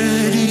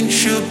tragedy.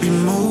 Should be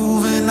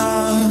moving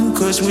on,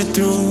 'cause we're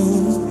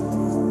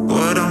through.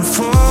 But I'm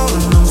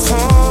falling, I'm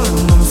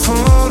falling, I'm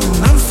falling,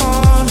 I'm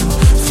falling,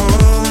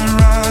 falling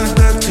right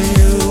back to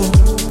you.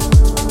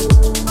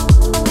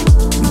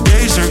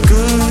 Days are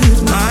good,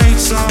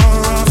 nights are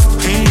rough,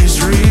 pain is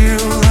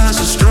real as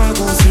I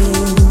struggle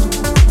through.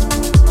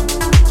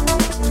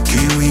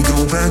 Can we go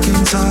back in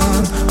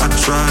time? I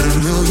tried a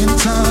million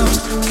times.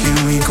 Can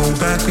we go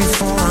back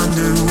before I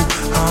knew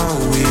how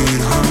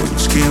it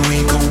hurts? Can we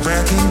go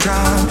back in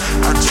time?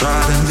 I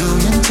tried a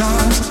million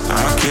times.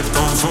 I kept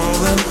on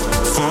falling,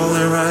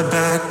 falling right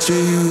back to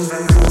you.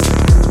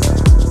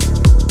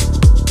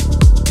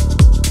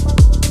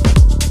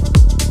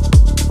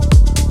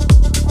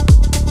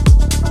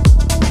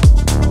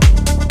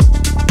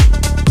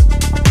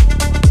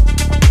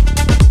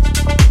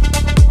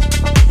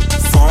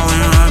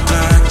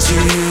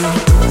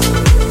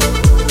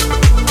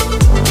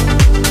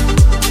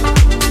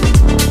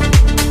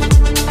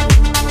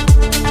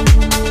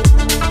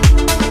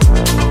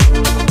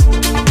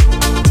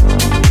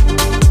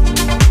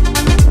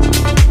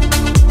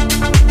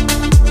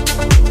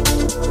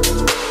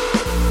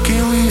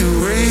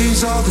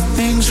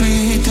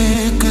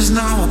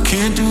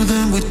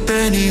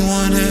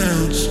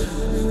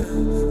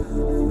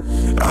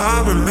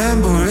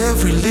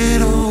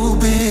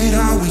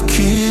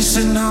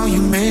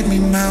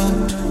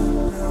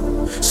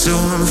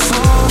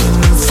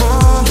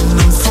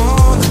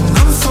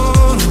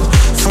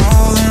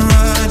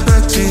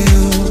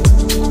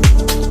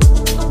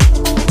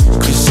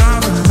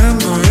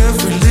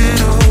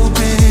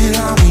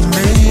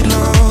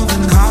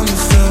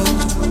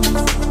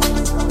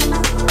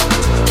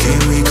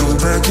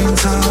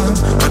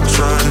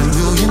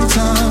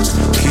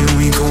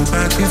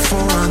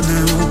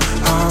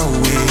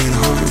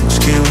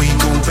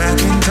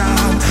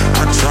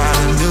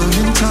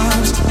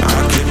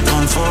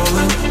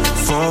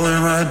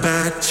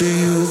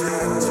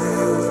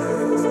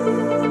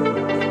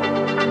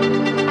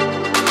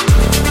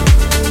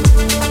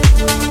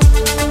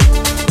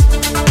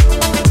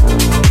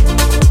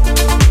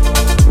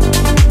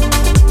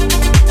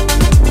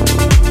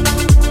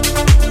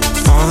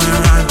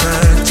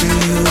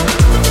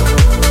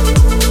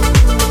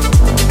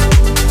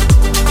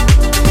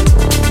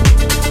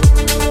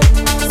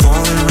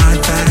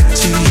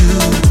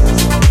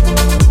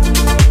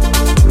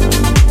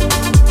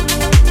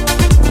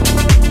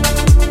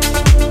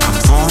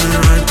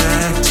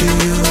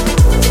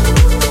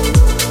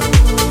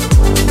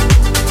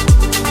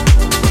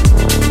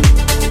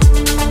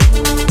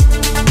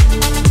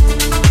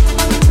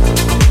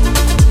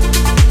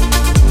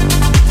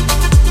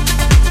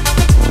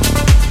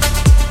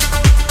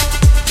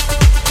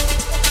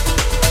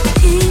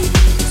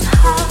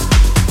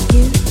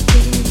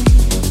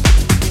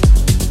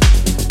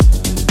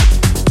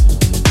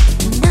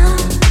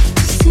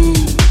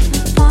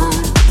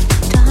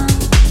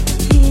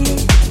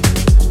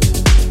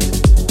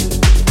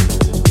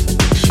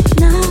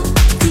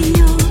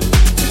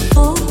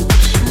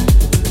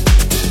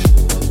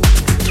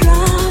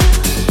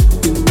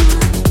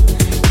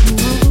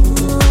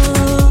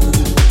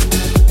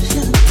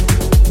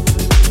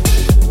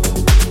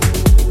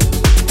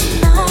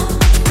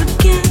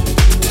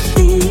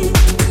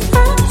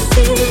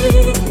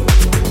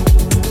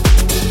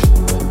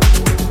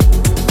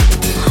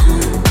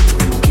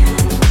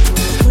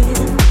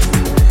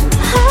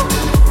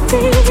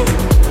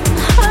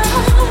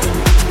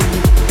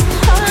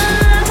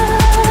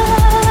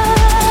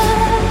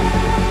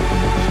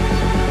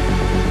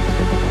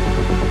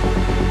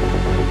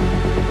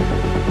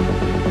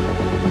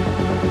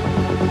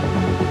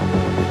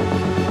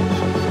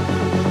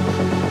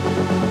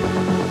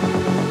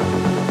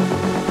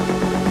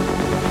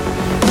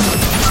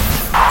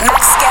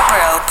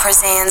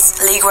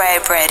 Presents League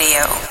Rap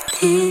Radio.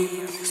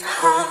 This is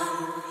how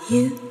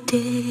you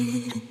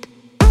did it.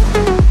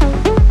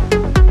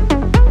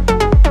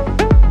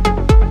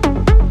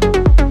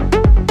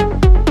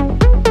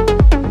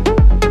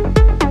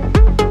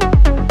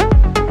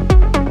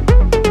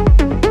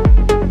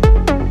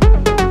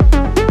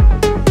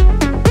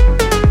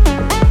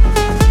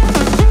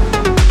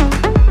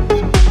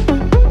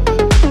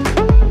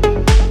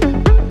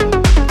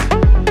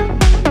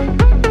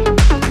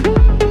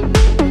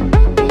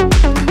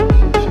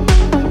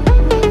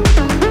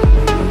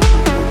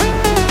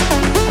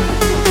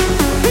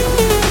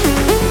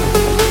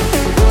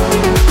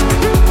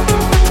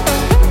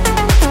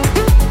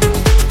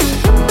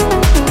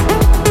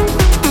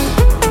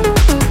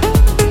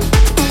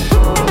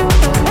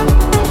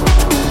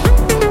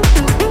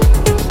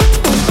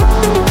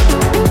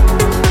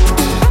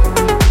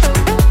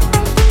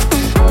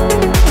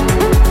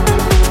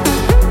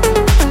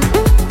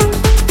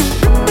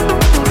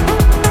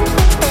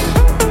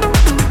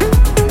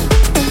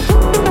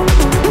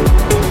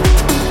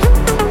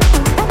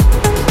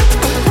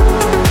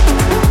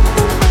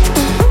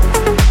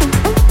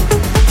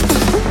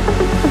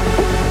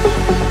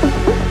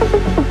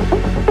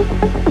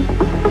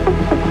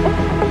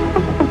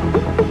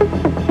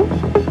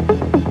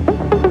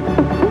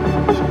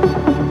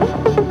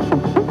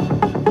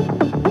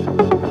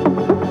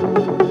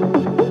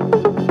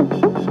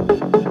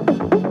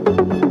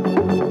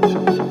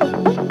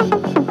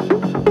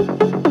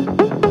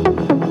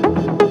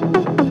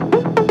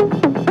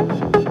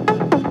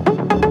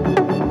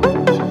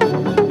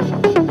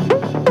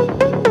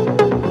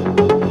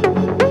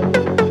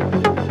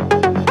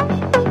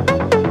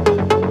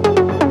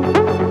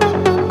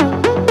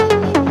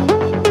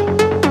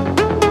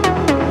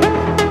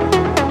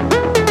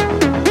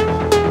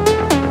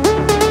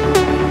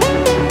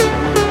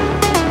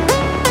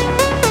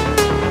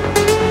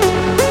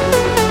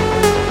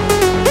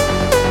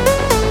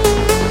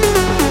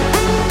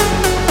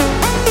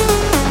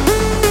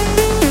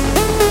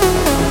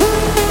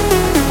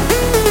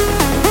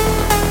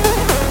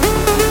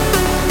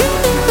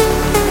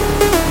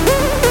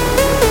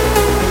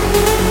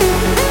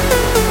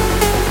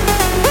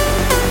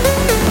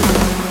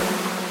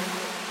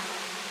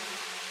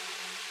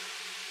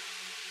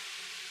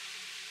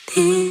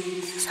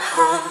 This is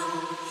how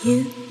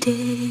you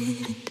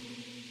did it.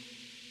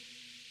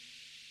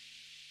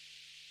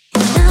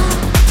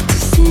 Enough to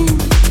sing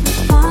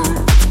far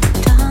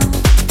down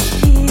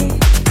here.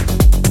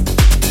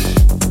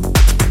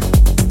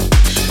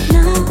 Should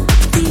now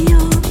be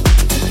your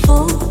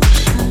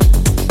devotion.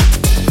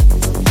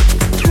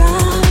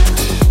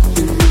 Thrive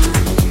in my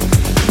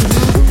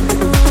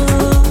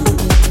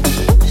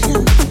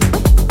emotion.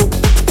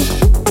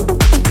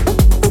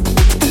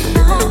 And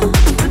now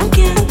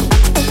forget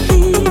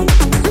these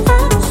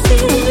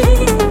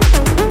fancies.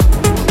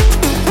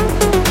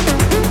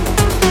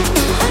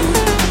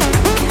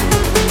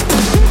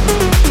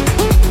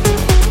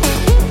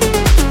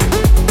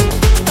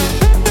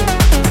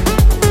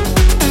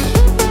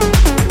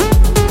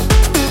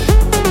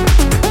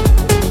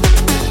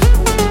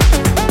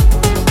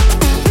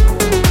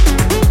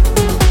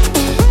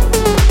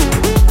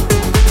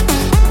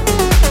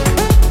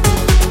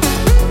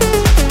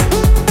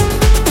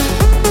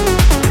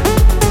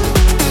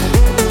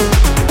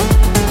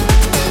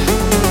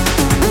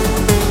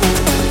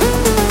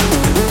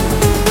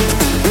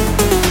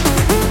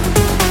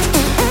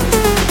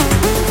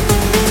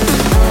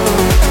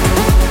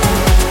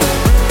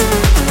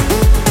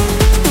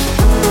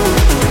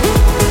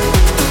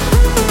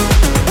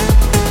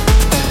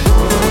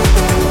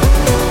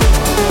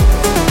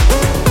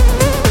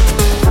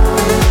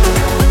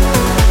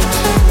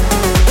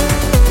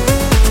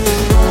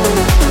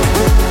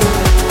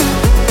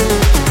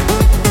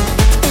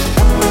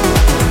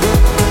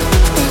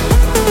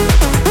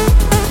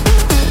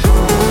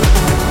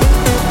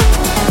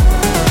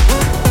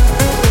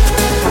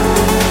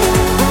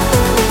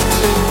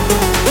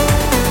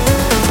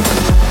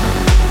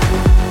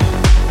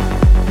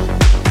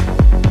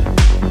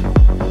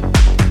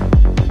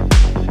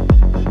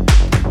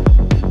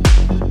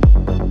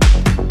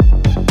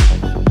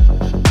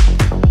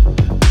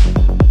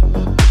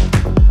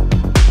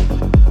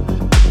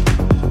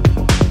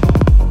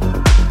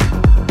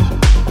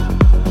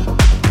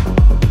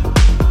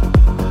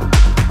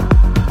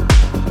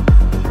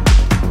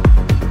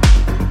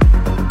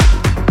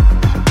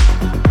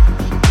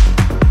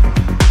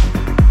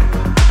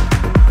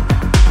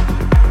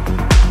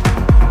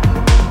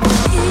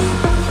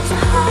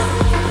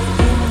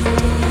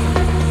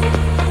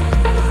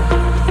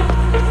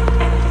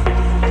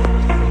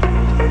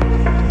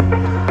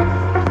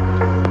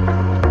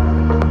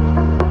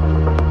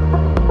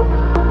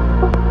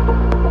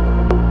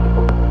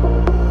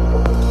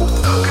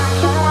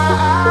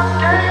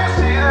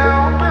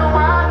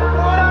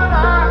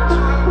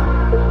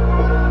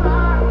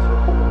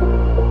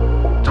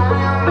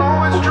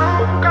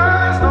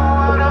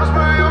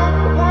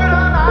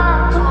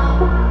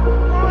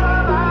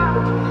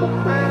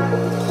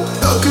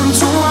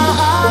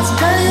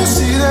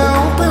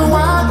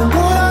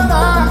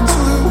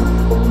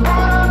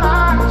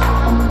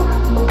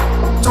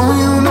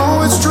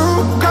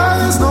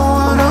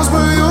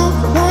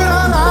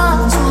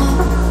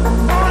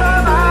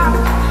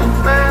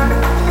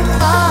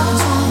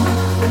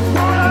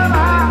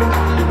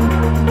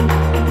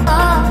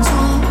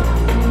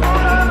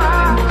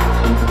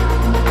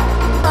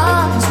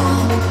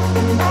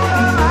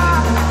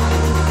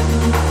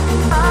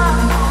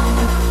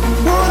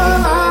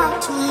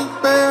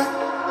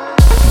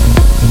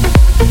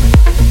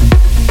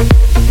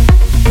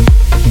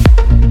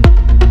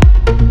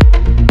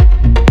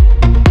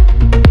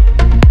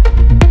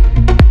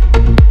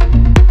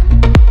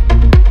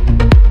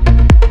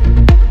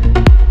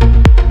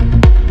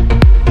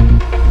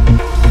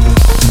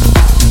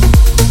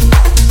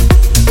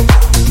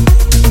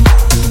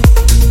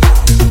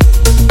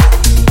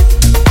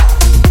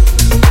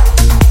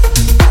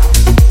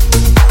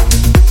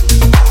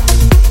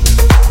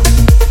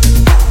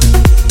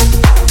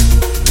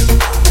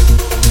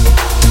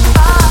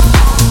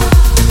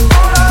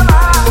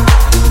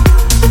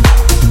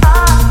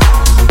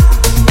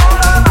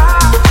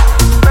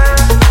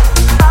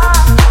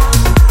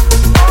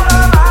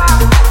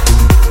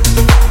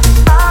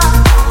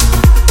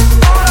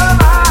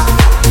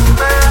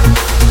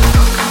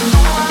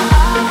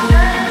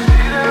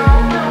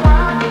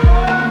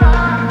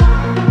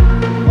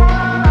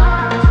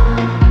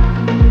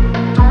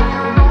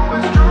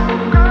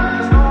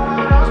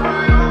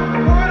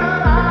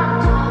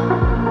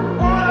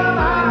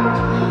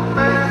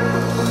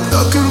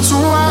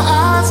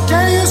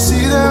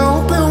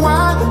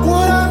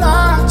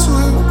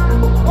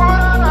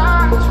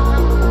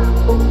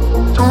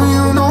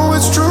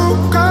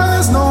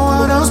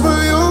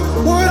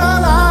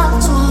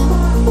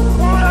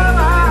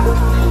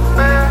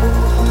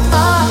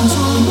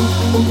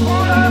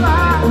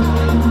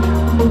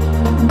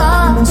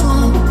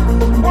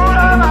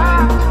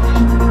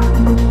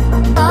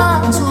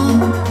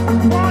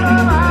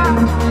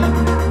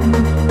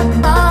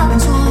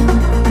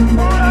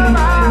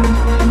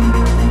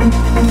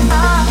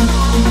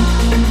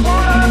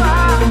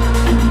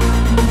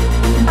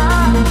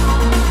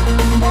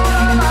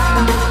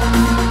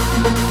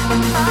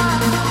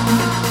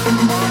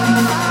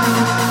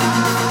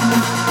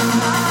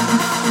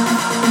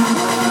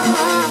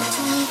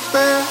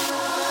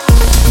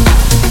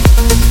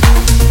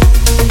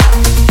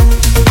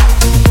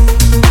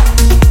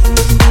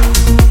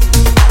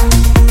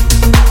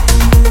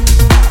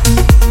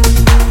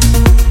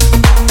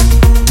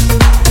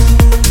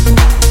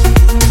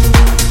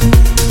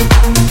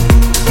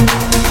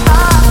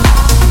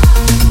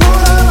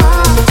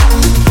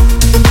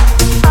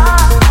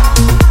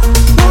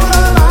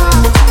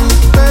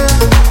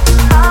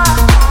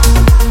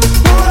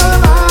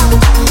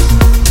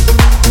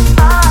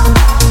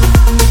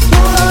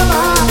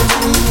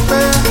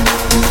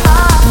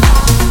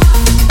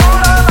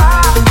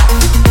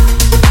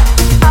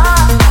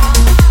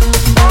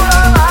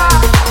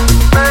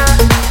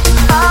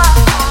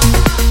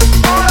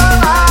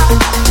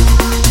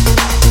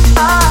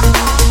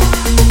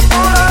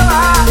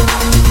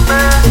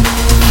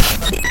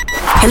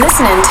 You're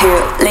listening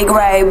to League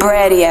Rave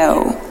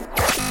Radio.